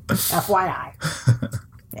 FYI.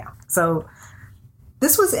 Yeah. So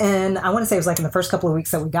this was I want to say it was in the first couple of weeks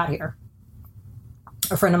that we got here.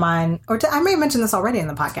 A friend of mine, I may have mentioned this already in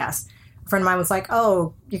the podcast. A friend of mine was like,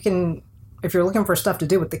 oh, you can, if you're looking for stuff to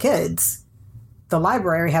do with the kids, the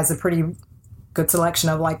library has a pretty good selection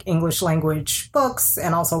of English language books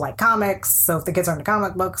and also comics. So if the kids are into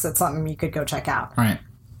comic books, it's something you could go check out. Right.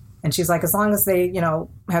 And she's like, as long as they,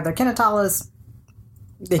 have their Kinatalas,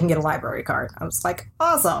 they can get a library card. I was like,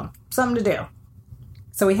 awesome. Something to do.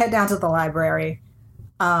 So we head down to the library.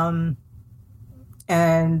 And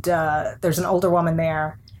there's an older woman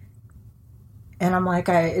there. And I'm like,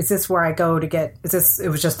 is this where I go to get, it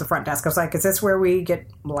was just the front desk. I was like, is this where we get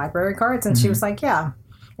library cards? And she was like, yeah.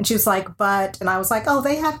 And she was like, and I was like, oh,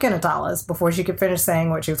 they have Kinatalas, before she could finish saying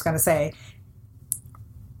what she was going to say.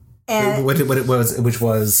 And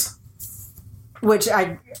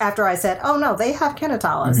after I said, oh no, they have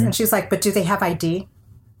Kinatalas. And she's like, but do they have ID?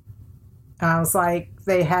 And I was like,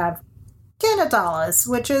 they have Kinatalas,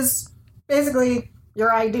 which is basically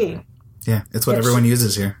your ID. Yeah, it's what everyone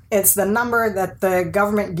uses here. It's the number that the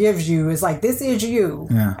government gives you. Is like, this is you.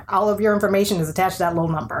 Yeah. All of your information is attached to that little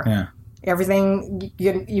number. Yeah. Everything,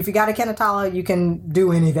 if you got a Kinatala, you can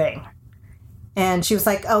do anything. And she was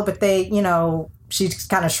like, oh, but they, she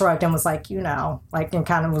kind of shrugged and was like, and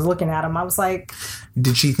kind of was looking at him. I was like...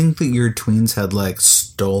 Did she think that your tweens had,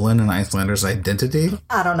 stolen an Icelander's identity?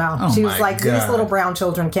 I don't know. Oh, she was like, God. These little brown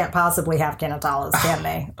children can't possibly have Kinatalas, can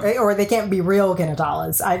they? Or they can't be real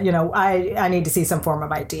Kinatalas. I need to see some form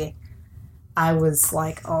of ID. I was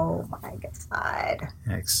like, oh my God.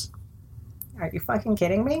 Yikes. Are you fucking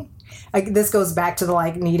kidding me? This goes back to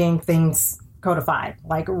the, needing things codified,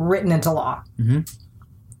 written into law. Mm-hmm.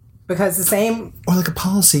 Because the same... Or a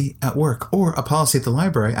policy at work, or a policy at the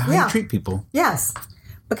library, how you treat people. Yes.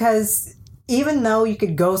 Because even though you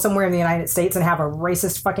could go somewhere in the United States and have a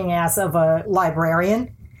racist fucking ass of a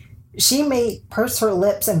librarian, she may purse her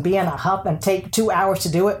lips and be in a huff and take 2 hours to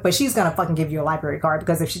do it, but she's going to fucking give you a library card,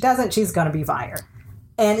 because if she doesn't, she's going to be fired.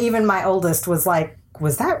 And even my oldest was like,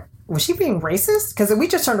 was she being racist? Because we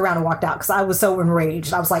just turned around and walked out because I was so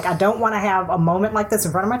enraged. I was like, I don't want to have a moment like this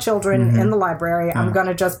in front of my children in the library. Yeah. I'm going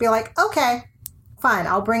to just be like, okay, fine,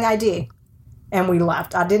 I'll bring ID. And we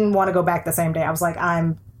left. I didn't want to go back the same day. I was like,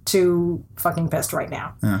 I'm too fucking pissed right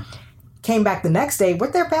now. Yeah. Came back the next day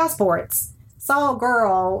with their passports. Saw a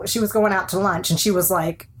girl. She was going out to lunch, and she was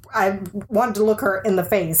like, I wanted to look her in the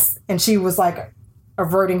face, and she was like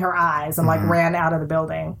averting her eyes and ran out of the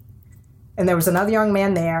building. And there was another young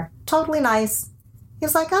man there, totally nice. He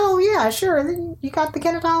was like, oh, yeah, sure. You got the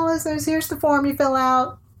Kinatalas. Here's the form you fill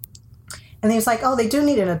out. And he was like, oh, they do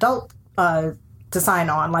need an adult to sign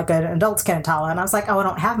on, an adult's Kinatala. And I was like, oh, I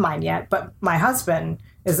don't have mine yet. But my husband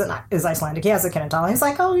is Icelandic. He has a Kinatala. He's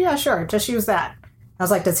like, oh, yeah, sure. Just use that. I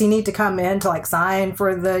was like, does he need to come in to, sign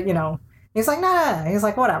for the, He's like, no. He's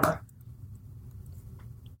like, whatever.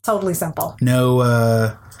 Totally simple. No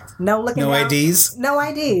looking down. IDs? No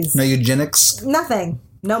IDs. No eugenics? Nothing.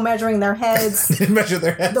 No measuring their heads. Didn't measure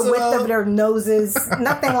their heads. The width of their noses.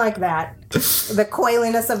 Nothing like that. The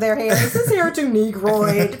coiliness of their hair. Is this hair too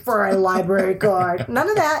negroid for a library card? None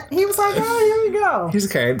of that. He was like, oh, here you go. Here's a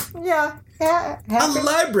card. Yeah. A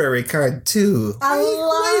library card, too. Why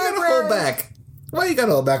you gotta hold back? Why you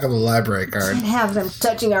gotta hold back on the library card? Can't have them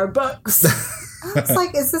touching our books. I was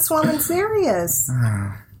like, is this woman serious?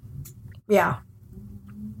 Yeah.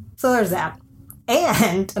 So there's that.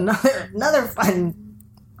 And another fun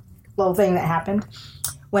little thing that happened.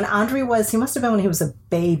 When Andri he must have been when he was a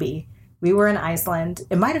baby. We were in Iceland.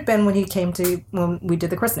 It might have been when when we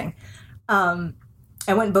did the christening. I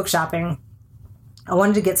went book shopping. I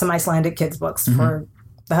wanted to get some Icelandic kids' books for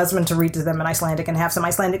the husband to read to them in Icelandic and have some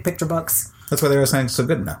Icelandic picture books. That's why they were saying so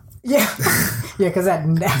good now. Yeah. Yeah, because that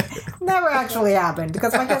never actually happened.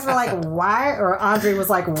 Because my kids were like, why? Or Andri was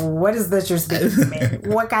like, what is this you're speaking to me?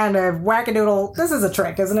 What kind of wackadoodle? This is a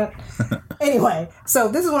trick, isn't it? Anyway, so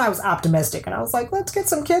this is when I was optimistic. And I was like, let's get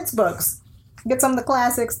some kids' books. Get some of the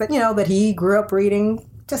classics that, that he grew up reading.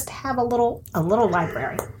 Just have a little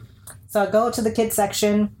library. So I go to the kids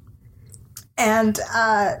section. And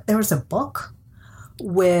there was a book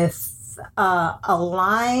with a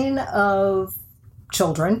line of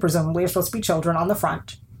children, presumably are supposed to be children, on the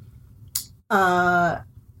front. The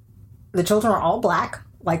children are all black,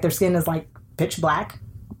 their skin is pitch black,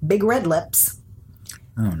 big red lips.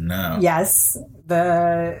 Oh no! Yes,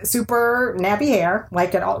 the super nappy hair,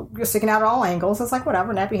 it all sticking out at all angles. It's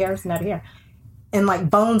whatever, nappy hair is nappy hair,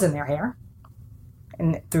 and bones in their hair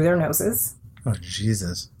and through their noses. Oh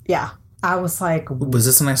Jesus! Yeah, I was like, was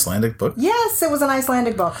this an Icelandic book? Yes, it was an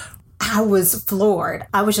Icelandic book. I was floored.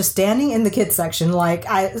 I was just standing in the kids section,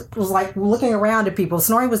 I was looking around at people.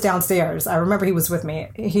 Snorri was downstairs. I remember he was with me.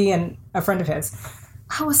 He and a friend of his.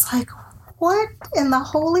 I was like, what in the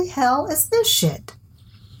holy hell is this shit?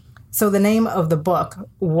 So the name of the book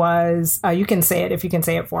was, you can say it if you can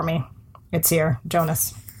say it for me. It's here,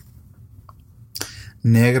 Jonas.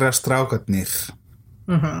 Negra strákarnir.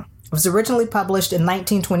 It was originally published in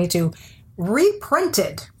 1922,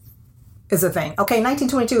 reprinted is a thing. Okay,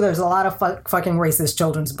 1922, there's a lot of fucking racist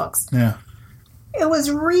children's books. Yeah. It was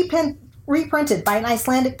reprinted by an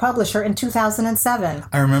Icelandic publisher in 2007.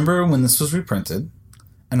 I remember when this was reprinted,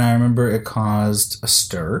 and I remember it caused a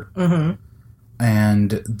stir. And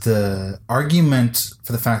the argument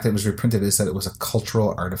for the fact that it was reprinted is that it was a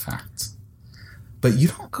cultural artifact. But you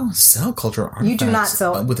don't go and sell cultural artifacts. You do not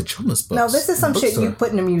sell with the children's books. No, this is some shit you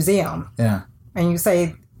put in a museum. Yeah. And you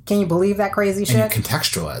say, can you believe that crazy shit? And you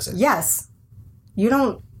contextualize it. Yes. You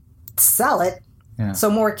don't sell it so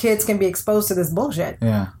more kids can be exposed to this bullshit.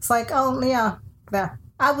 Yeah. It's like, oh, yeah.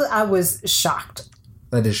 I was shocked.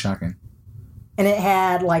 That is shocking. And it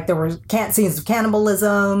had, like, there were scenes of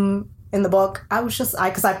cannibalism in the book. I was just,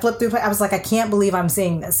 because I flipped through, I was like, I can't believe I'm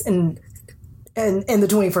seeing this in the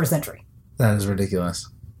 21st century. That is ridiculous.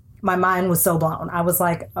 My mind was so blown. I was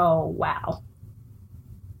like, oh, wow.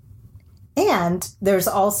 And there's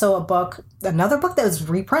also another book that was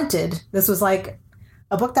reprinted. This was like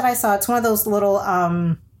a book that I saw. It's one of those little,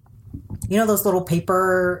 those little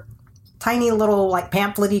paper, tiny little like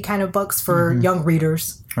pamphlet-y kind of books for young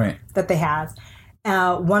readers that they have.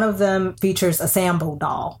 One of them features a Sambo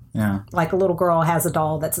doll. Yeah. Like a little girl has a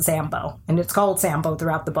doll that's a Sambo. And it's called Sambo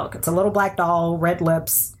throughout the book. It's a little black doll, red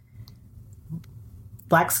lips,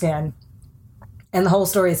 black skin. And the whole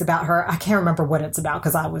story is about her. I can't remember what it's about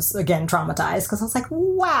because I was, again, traumatized. Because I was like,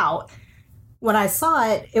 wow. When I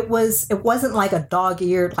saw it, it wasn't like a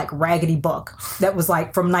dog-eared, like raggedy book that was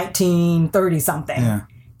like from 1930-something. Yeah.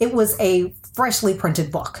 It was a freshly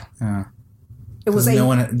printed book. Yeah. It was they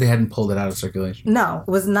hadn't pulled it out of circulation. No,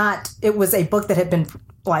 it was not. It was a book that had been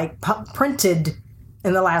like printed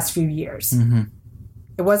in the last few years. Mm-hmm.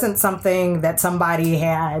 It wasn't something that somebody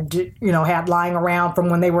had lying around from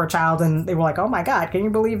when they were a child and they were like, oh my God, can you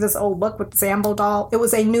believe this old book with the Sambo doll? It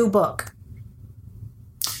was a new book.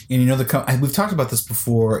 And we've talked about this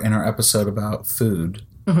before in our episode about food,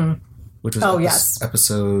 which was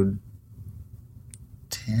episode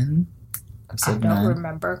 10? I don't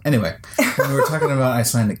remember. Anyway, when we were talking about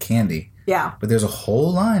Icelandic candy. Yeah. But there's a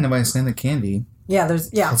whole line of Icelandic candy. Yeah,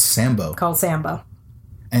 called Sambo.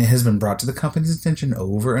 And it has been brought to the company's attention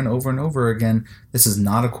over and over and over again. This is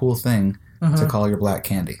not a cool thing to call your black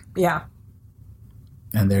candy. Yeah.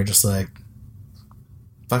 And they're just like,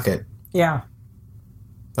 fuck it. Yeah.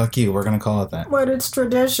 Fuck you. We're going to call it that. But it's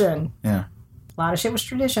tradition. Yeah. A lot of shit was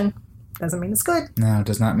tradition. Doesn't mean it's good. No, it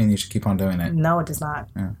does not mean you should keep on doing it. No, it does not.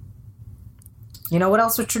 Yeah. You know what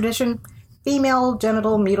else was tradition? Female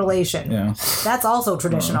genital mutilation. Yeah. That's also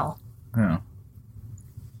traditional. Yeah.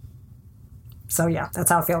 So, yeah, that's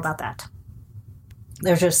how I feel about that.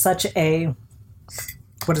 There's just such a...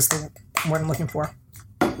 What is the word I'm looking for?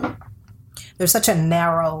 There's such a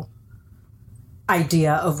narrow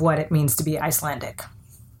idea of what it means to be Icelandic.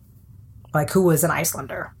 Like, who is an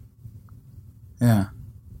Icelander? Yeah.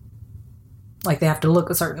 Like, they have to look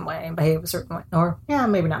a certain way and behave a certain way. Or, yeah,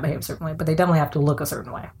 maybe not behave a certain way, but they definitely have to look a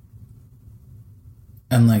certain way.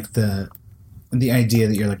 And, like, the idea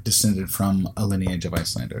that you're, like, descended from a lineage of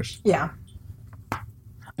Icelanders. Yeah.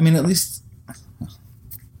 I mean, at least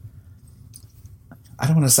I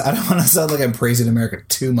don't want to sound like I'm praising America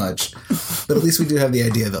too much, but at least we do have the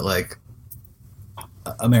idea that like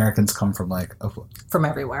Americans come from like from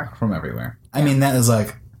everywhere. From everywhere. I mean, that is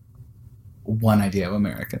like one idea of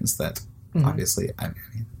Americans that obviously I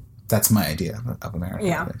mean that's my idea of America.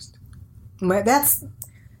 Yeah, at least.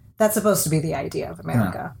 That's supposed to be the idea of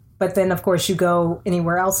America. Yeah. But then, of course, you go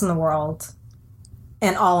anywhere else in the world,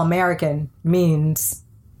 and all American means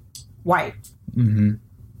white. Mm-hmm.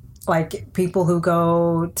 Like people who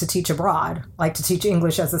go to teach abroad, like to teach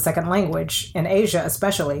English as a second language in Asia,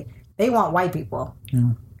 especially, they want white people.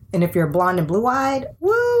 Yeah. And if you're blonde and blue-eyed,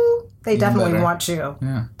 woo, they definitely want you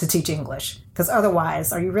to teach English. Because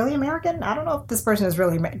otherwise, are you really American? I don't know if this person is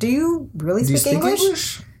really. Do you really speak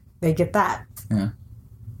English? They get that. Yeah.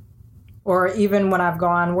 Or even when I've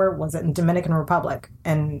gone, where was it, in Dominican Republic,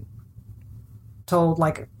 and told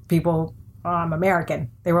like people, oh, I'm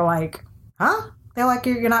American. They were like, huh? They're like,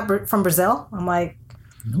 you're not from Brazil? I'm like,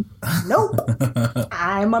 nope.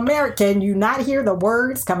 I'm American. You not hear the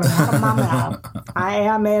words coming out of my mouth. I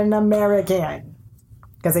am an American.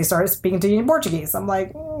 Because they started speaking to you in Portuguese. I'm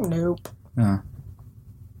like, nope. Yeah.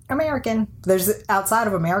 American. There's outside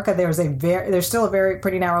of America, there's still a very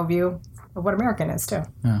pretty narrow view of what American is too.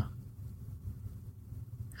 Yeah.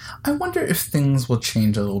 I wonder if things will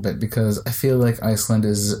change a little bit because I feel like Iceland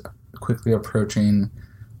is quickly approaching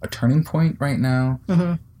a turning point right now,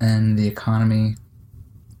 and the economy.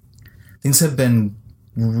 Things have been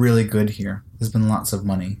really good here. There's been lots of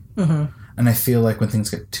money, and I feel like when things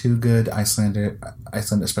get too good, Iceland,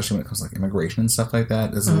 especially when it comes to like immigration and stuff like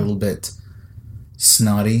that, is a little bit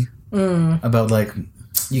snotty about like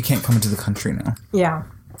you can't come into the country now. Yeah,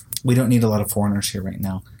 we don't need a lot of foreigners here right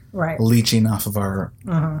now. Right, leeching off of our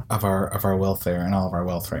welfare and all of our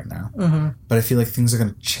wealth right now. But I feel like things are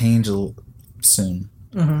going to change soon.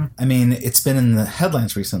 Mm-hmm. I mean, it's been in the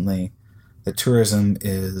headlines recently that tourism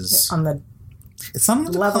is it's not on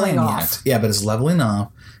the leveling decline off yet. Yeah, but it's leveling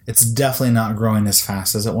off. It's definitely not growing as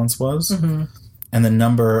fast as it once was. Mm-hmm. And the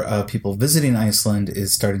number of people visiting Iceland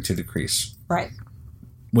is starting to decrease. Right.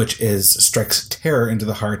 Which strikes terror into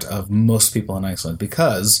the heart of most people in Iceland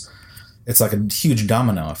because it's like a huge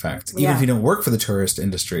domino effect. Even if you don't work for the tourist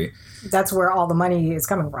industry. That's where all the money is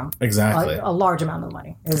coming from. Exactly. A large amount of the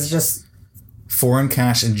money is just... foreign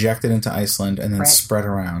cash injected into Iceland and then spread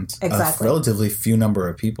around a relatively few number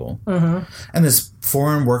of people. Mm-hmm. And there's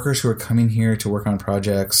foreign workers who are coming here to work on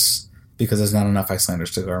projects because there's not enough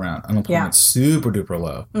Icelanders to go around. Unemployment's super duper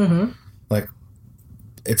low. Mm-hmm. Like,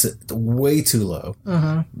 it's way too low.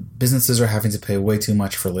 Mm-hmm. Businesses are having to pay way too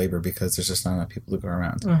much for labor because there's just not enough people to go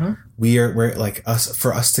around. Mm-hmm. We're like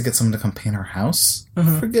for us to get someone to come paint our house,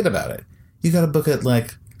 forget about it. You got to book it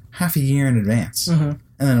like half a year in advance. Mm-hmm.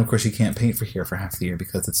 And then, of course, you can't paint for half the year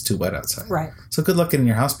because it's too wet outside. Right. So good luck getting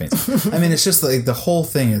your house painted. I mean, it's just like the whole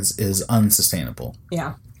thing is unsustainable.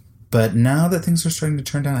 Yeah. But now that things are starting to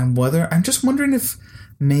turn down, I'm just wondering if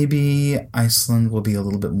maybe Iceland will be a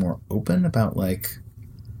little bit more open about, like,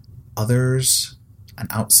 others and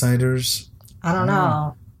outsiders. I don't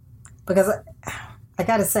know. Because I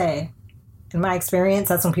gotta say, in my experience,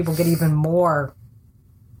 that's when people get even more,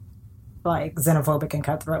 like, xenophobic and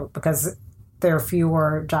cutthroat because there are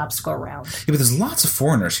fewer jobs to go around. Yeah, but there's lots of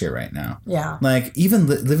foreigners here right now. Yeah. Like, even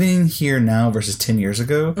living here now versus 10 years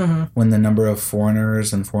ago, when the number of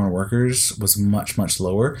foreigners and foreign workers was much, much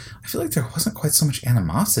lower, I feel like there wasn't quite so much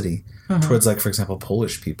animosity towards, like, for example,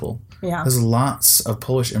 Polish people. Yeah. There's lots of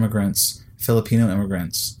Polish immigrants, Filipino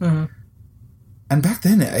immigrants. Mm-hmm. And back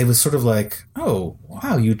then, it was sort of like, oh,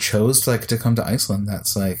 wow, you chose, like, to come to Iceland.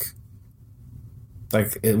 That's, like,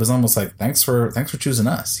 it was almost like, thanks for choosing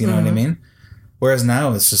us. You know what I mean? Whereas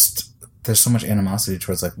now it's just, there's so much animosity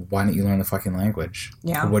towards, like, why don't you learn the fucking language?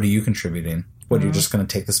 Yeah. What are you contributing? What, you're just going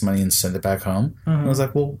to take this money and send it back home? And I was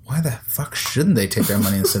like, well, why the fuck shouldn't they take their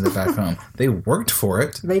money and send it back home? They worked for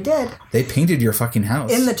it. They did. They painted your fucking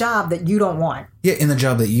house. In the job that you don't want. Yeah, in the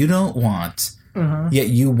job that you don't want, yet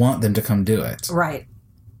you want them to come do it. Right.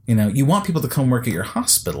 You know, you want people to come work at your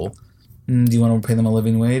hospital. Do you want to pay them a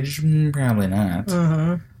living wage? Probably not.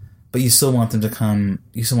 Mm-hmm. But you still want them to come.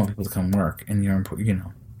 You still want people to come work, and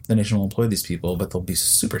the nation will employ these people, but they'll be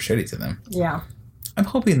super shitty to them. Yeah, I'm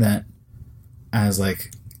hoping that as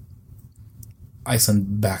like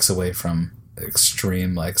Iceland backs away from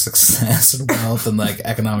extreme like success and wealth and like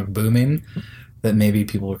economic booming, that maybe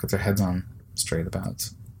people will get their heads on straight about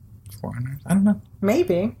foreigners. I don't know.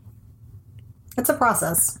 Maybe it's a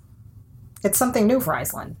process. It's something new for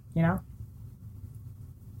Iceland,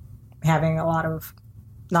 having a lot of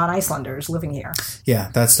non-Icelanders living here. Yeah,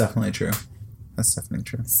 that's definitely true.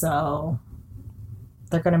 So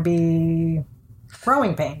they're going to be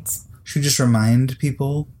growing pains. Should we just remind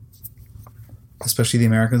people, especially the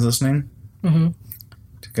Americans listening, to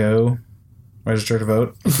go register to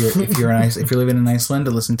vote if you're living in Iceland,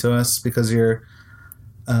 to listen to us because you're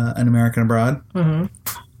an American abroad. Mm-hmm.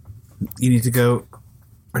 You need to go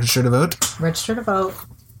register to vote. Register to vote.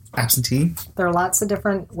 Absentee. There are lots of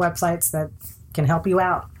different websites that can help you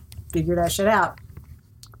out. Figure that shit out.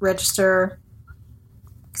 Register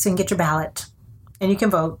so you can get your ballot. And you can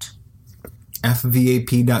vote.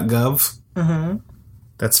 FVAP.gov. Mm-hmm.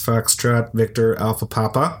 That's Foxtrot Victor Alpha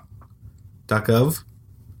Papa. .gov.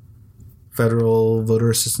 Federal Voter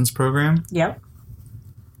Assistance Program. Yep.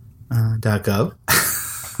 .gov.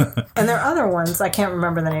 And there are other ones. I can't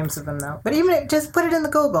remember the names of them, though. But even just put it in the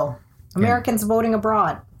Google. Americans voting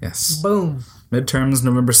abroad. Yes. Boom. Midterms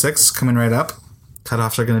November 6th coming right up.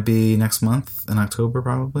 Cutoffs are going to be next month in October,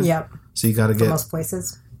 probably. Yep. So you got to get most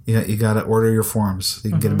places. Yeah, you got to order your forms so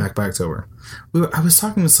you can get them back by October. I was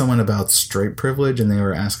talking with someone about straight privilege, and they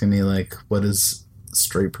were asking me like, "What is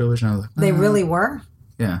straight privilege?" And I was like, "They really were."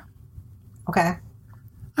 Yeah. Okay.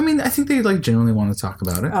 I mean, I think they like genuinely want to talk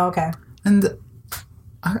about it. Oh, okay. And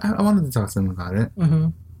I wanted to talk to them about it. Mm-hmm.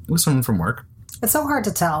 It was someone from work. It's so hard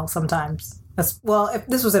to tell sometimes. Well, if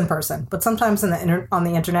this was in person, but sometimes on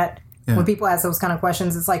the internet, when people ask those kind of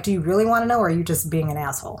questions, it's like, do you really want to know, or are you just being an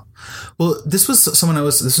asshole? Well, this was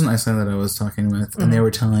an Iceland that I was talking with, and they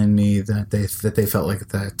were telling me that they felt like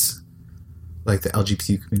that, like the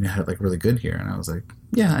LGBT community had it like really good here, and I was like,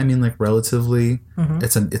 yeah, I mean, like relatively,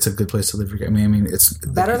 it's a good place to live. I mean, it's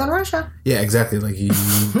better than Russia. Yeah, exactly. Like you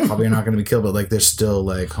probably are not going to be killed, but like there's still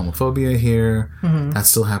like homophobia here. That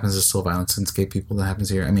still happens. There's still violence against gay people that happens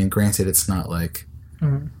here. I mean, granted, it's not like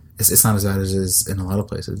it's not as bad as it is in a lot of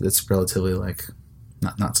places. It's relatively like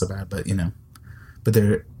not so bad, but then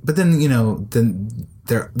then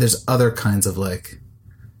there's other kinds of like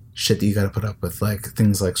shit that you got to put up with, like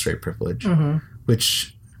things like straight privilege,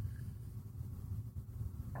 which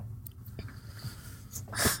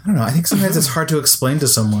I don't know. I think sometimes it's hard to explain to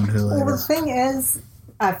someone who. Like, well, the thing is,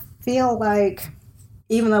 I feel like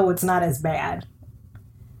even though it's not as bad,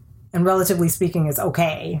 and relatively speaking, is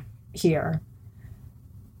okay here.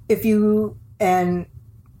 If you and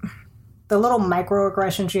the little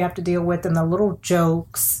microaggressions you have to deal with, and the little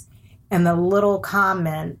jokes, and the little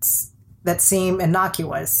comments that seem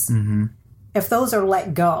innocuous, if those are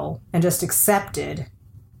let go and just accepted,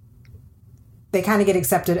 they kind of get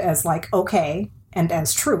accepted as like okay and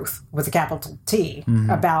as truth with a capital T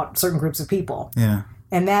about certain groups of people. Yeah.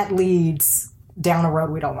 And that leads down a road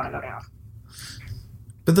we don't want to go down.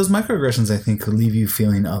 But those microaggressions, I think, leave you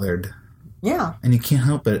feeling othered. Yeah. And you can't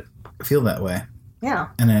help but feel that way. Yeah.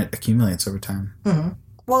 And it accumulates over time.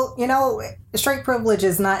 Well, you know, straight privilege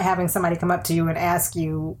is not having somebody come up to you and ask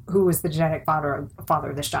you who is the genetic father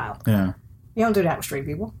of this child. Yeah. You don't do that with straight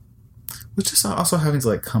people. Which just also having to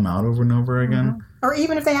like come out over and over again. Or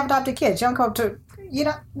even if they have adopted kids, you don't come up to, you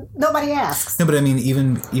know, nobody asks. No, but I mean,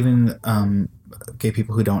 even gay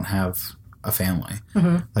people who don't have a family,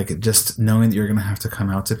 like just knowing that you're going to have to come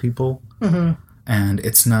out to people, and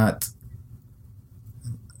it's not,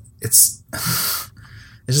 it's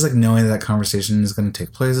just like knowing that conversation is going to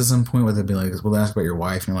take place at some point, where they'll be like, "Well, ask about your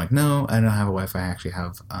wife," and you're like, "No, I don't have a wife. I actually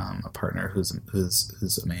have a partner who's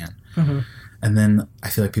a man." And then I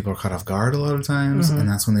feel like people are caught off guard a lot of times, and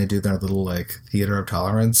that's when they do their little like theater of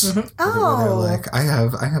tolerance. Where they're like, I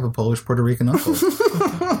have a Polish Puerto Rican uncle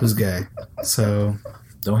who's gay, so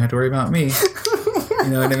don't have to worry about me. You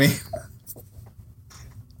know what I mean?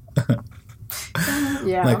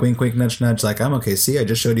 Yeah. Like wink, wink, nudge, nudge. Like I'm okay. See, I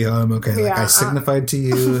just showed you how I'm okay. Like I signified to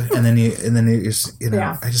you, and then you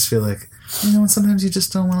know. I just feel like sometimes you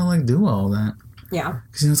just don't want to like do all that. Yeah.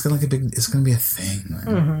 Because it's gonna be a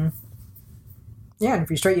thing. Yeah, and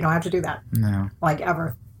if you're straight, you don't have to do that. No. Like,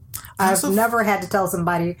 ever. I've never had to tell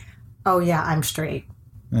somebody, oh, yeah, I'm straight.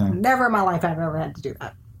 Yeah. Never in my life have I ever had to do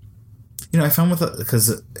that. You know, I found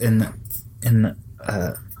because in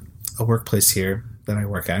a workplace here that I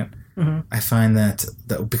work at, I find that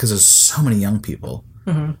because there's so many young people,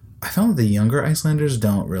 I found that the younger Icelanders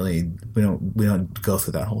don't go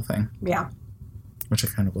through that whole thing. Yeah. Which I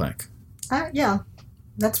kind of like. Yeah.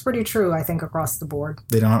 That's pretty true, I think, across the board.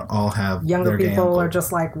 They don't all have younger people are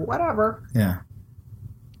just like, whatever. Yeah.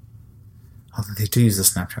 Although they do use the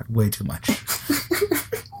Snapchat way too much.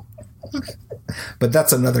 But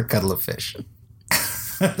that's another kettle of fish.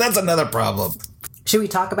 That's another problem. Should we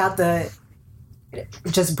talk about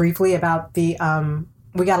just briefly about we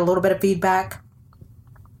got a little bit of feedback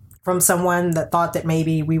from someone that thought that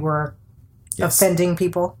maybe we were offending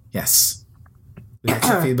people? Yes. We got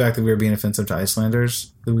some feedback that we were being offensive to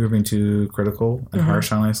Icelanders, that we were being too critical and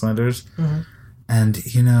harsh on Icelanders. And,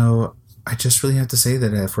 I just really have to say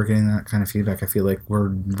that if we're getting that kind of feedback, I feel like we're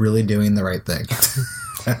really doing the right thing.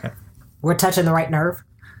 We're touching the right nerve?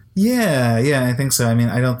 Yeah, I think so. I mean,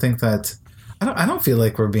 I don't think that... I don't feel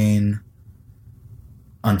like we're being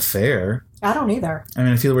unfair. I don't either. I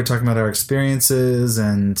mean, I feel we're talking about our experiences,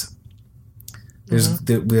 and... There's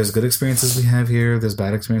good experiences we have here. There's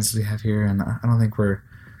bad experiences we have here. And I don't think we're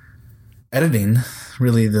editing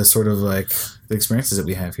really the sort of like the experiences that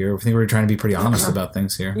we have here. I think we're trying to be pretty honest about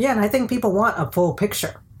things here. Yeah, and I think people want a full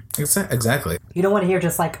picture. Exactly. You don't want to hear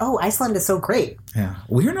just like, oh, Iceland is so great. Yeah.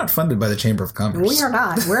 We are not funded by the Chamber of Commerce. We are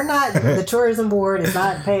not. We're not. The tourism board is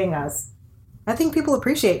not paying us. I think people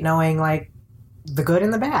appreciate knowing like the good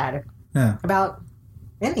and the bad about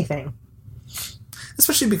anything.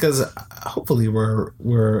 Especially because hopefully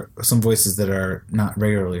we're some voices that are not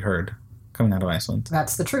regularly heard coming out of Iceland.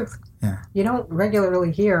 That's the truth. Yeah. You don't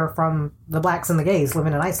regularly hear from the blacks and the gays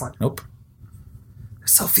living in Iceland. Nope.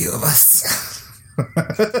 There's so few of us.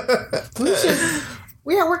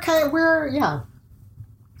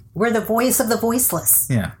 We're the voice of the voiceless.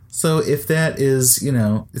 Yeah. So if that is,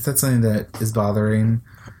 if that's something that is bothering,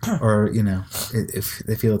 or, if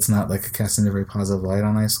they feel it's not like casting a very positive light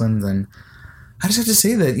on Iceland, then I just have to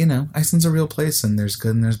say that, Iceland's a real place, and there's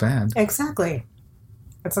good and there's bad. Exactly.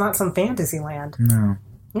 It's not some fantasy land. No.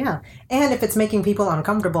 Yeah. And if it's making people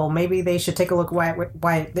uncomfortable, maybe they should take a look why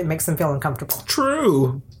it makes them feel uncomfortable.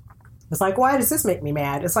 True. It's like, why does this make me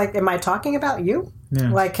mad? It's like, am I talking about you?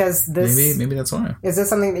 Yeah. Like, has this... Maybe that's why. Is this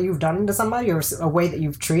something that you've done to somebody, or a way that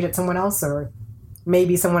you've treated someone else? Or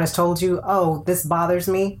maybe someone has told you, oh, this bothers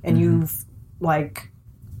me, and you've, like,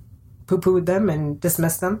 poo-pooed them and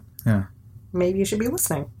dismissed them. Yeah. Maybe you should be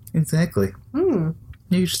listening. Exactly.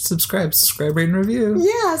 You should subscribe, rate, and review.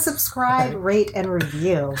 Yeah, subscribe, rate, and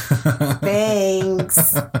review.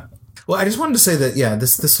 Thanks. Well, I just wanted to say that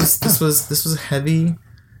this was heavy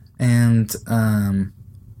and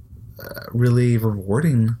really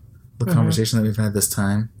rewarding. The conversation that we've had this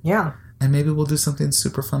time. Yeah. And maybe we'll do something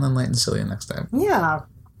super fun and light and silly next time. Yeah.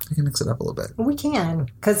 We can mix it up a little bit. We can.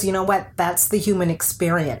 Because you know what? That's the human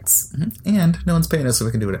experience. Mm-hmm. And no one's paying us, so we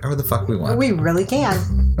can do whatever the fuck we want. We really can.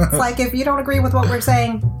 It's like if you don't agree with what we're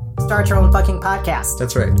saying, start your own fucking podcast.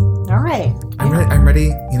 That's right. All right. I'm ready.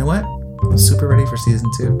 You know what? I'm super ready for season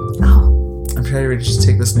 2. Oh. I'm ready to just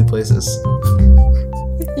take this new places.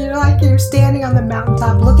 You're like you're standing on the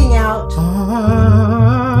mountaintop looking out.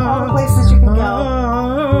 All the places you can go.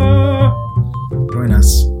 Join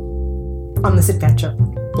us on this adventure.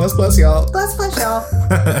 Bless, y'all. Bless,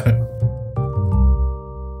 y'all.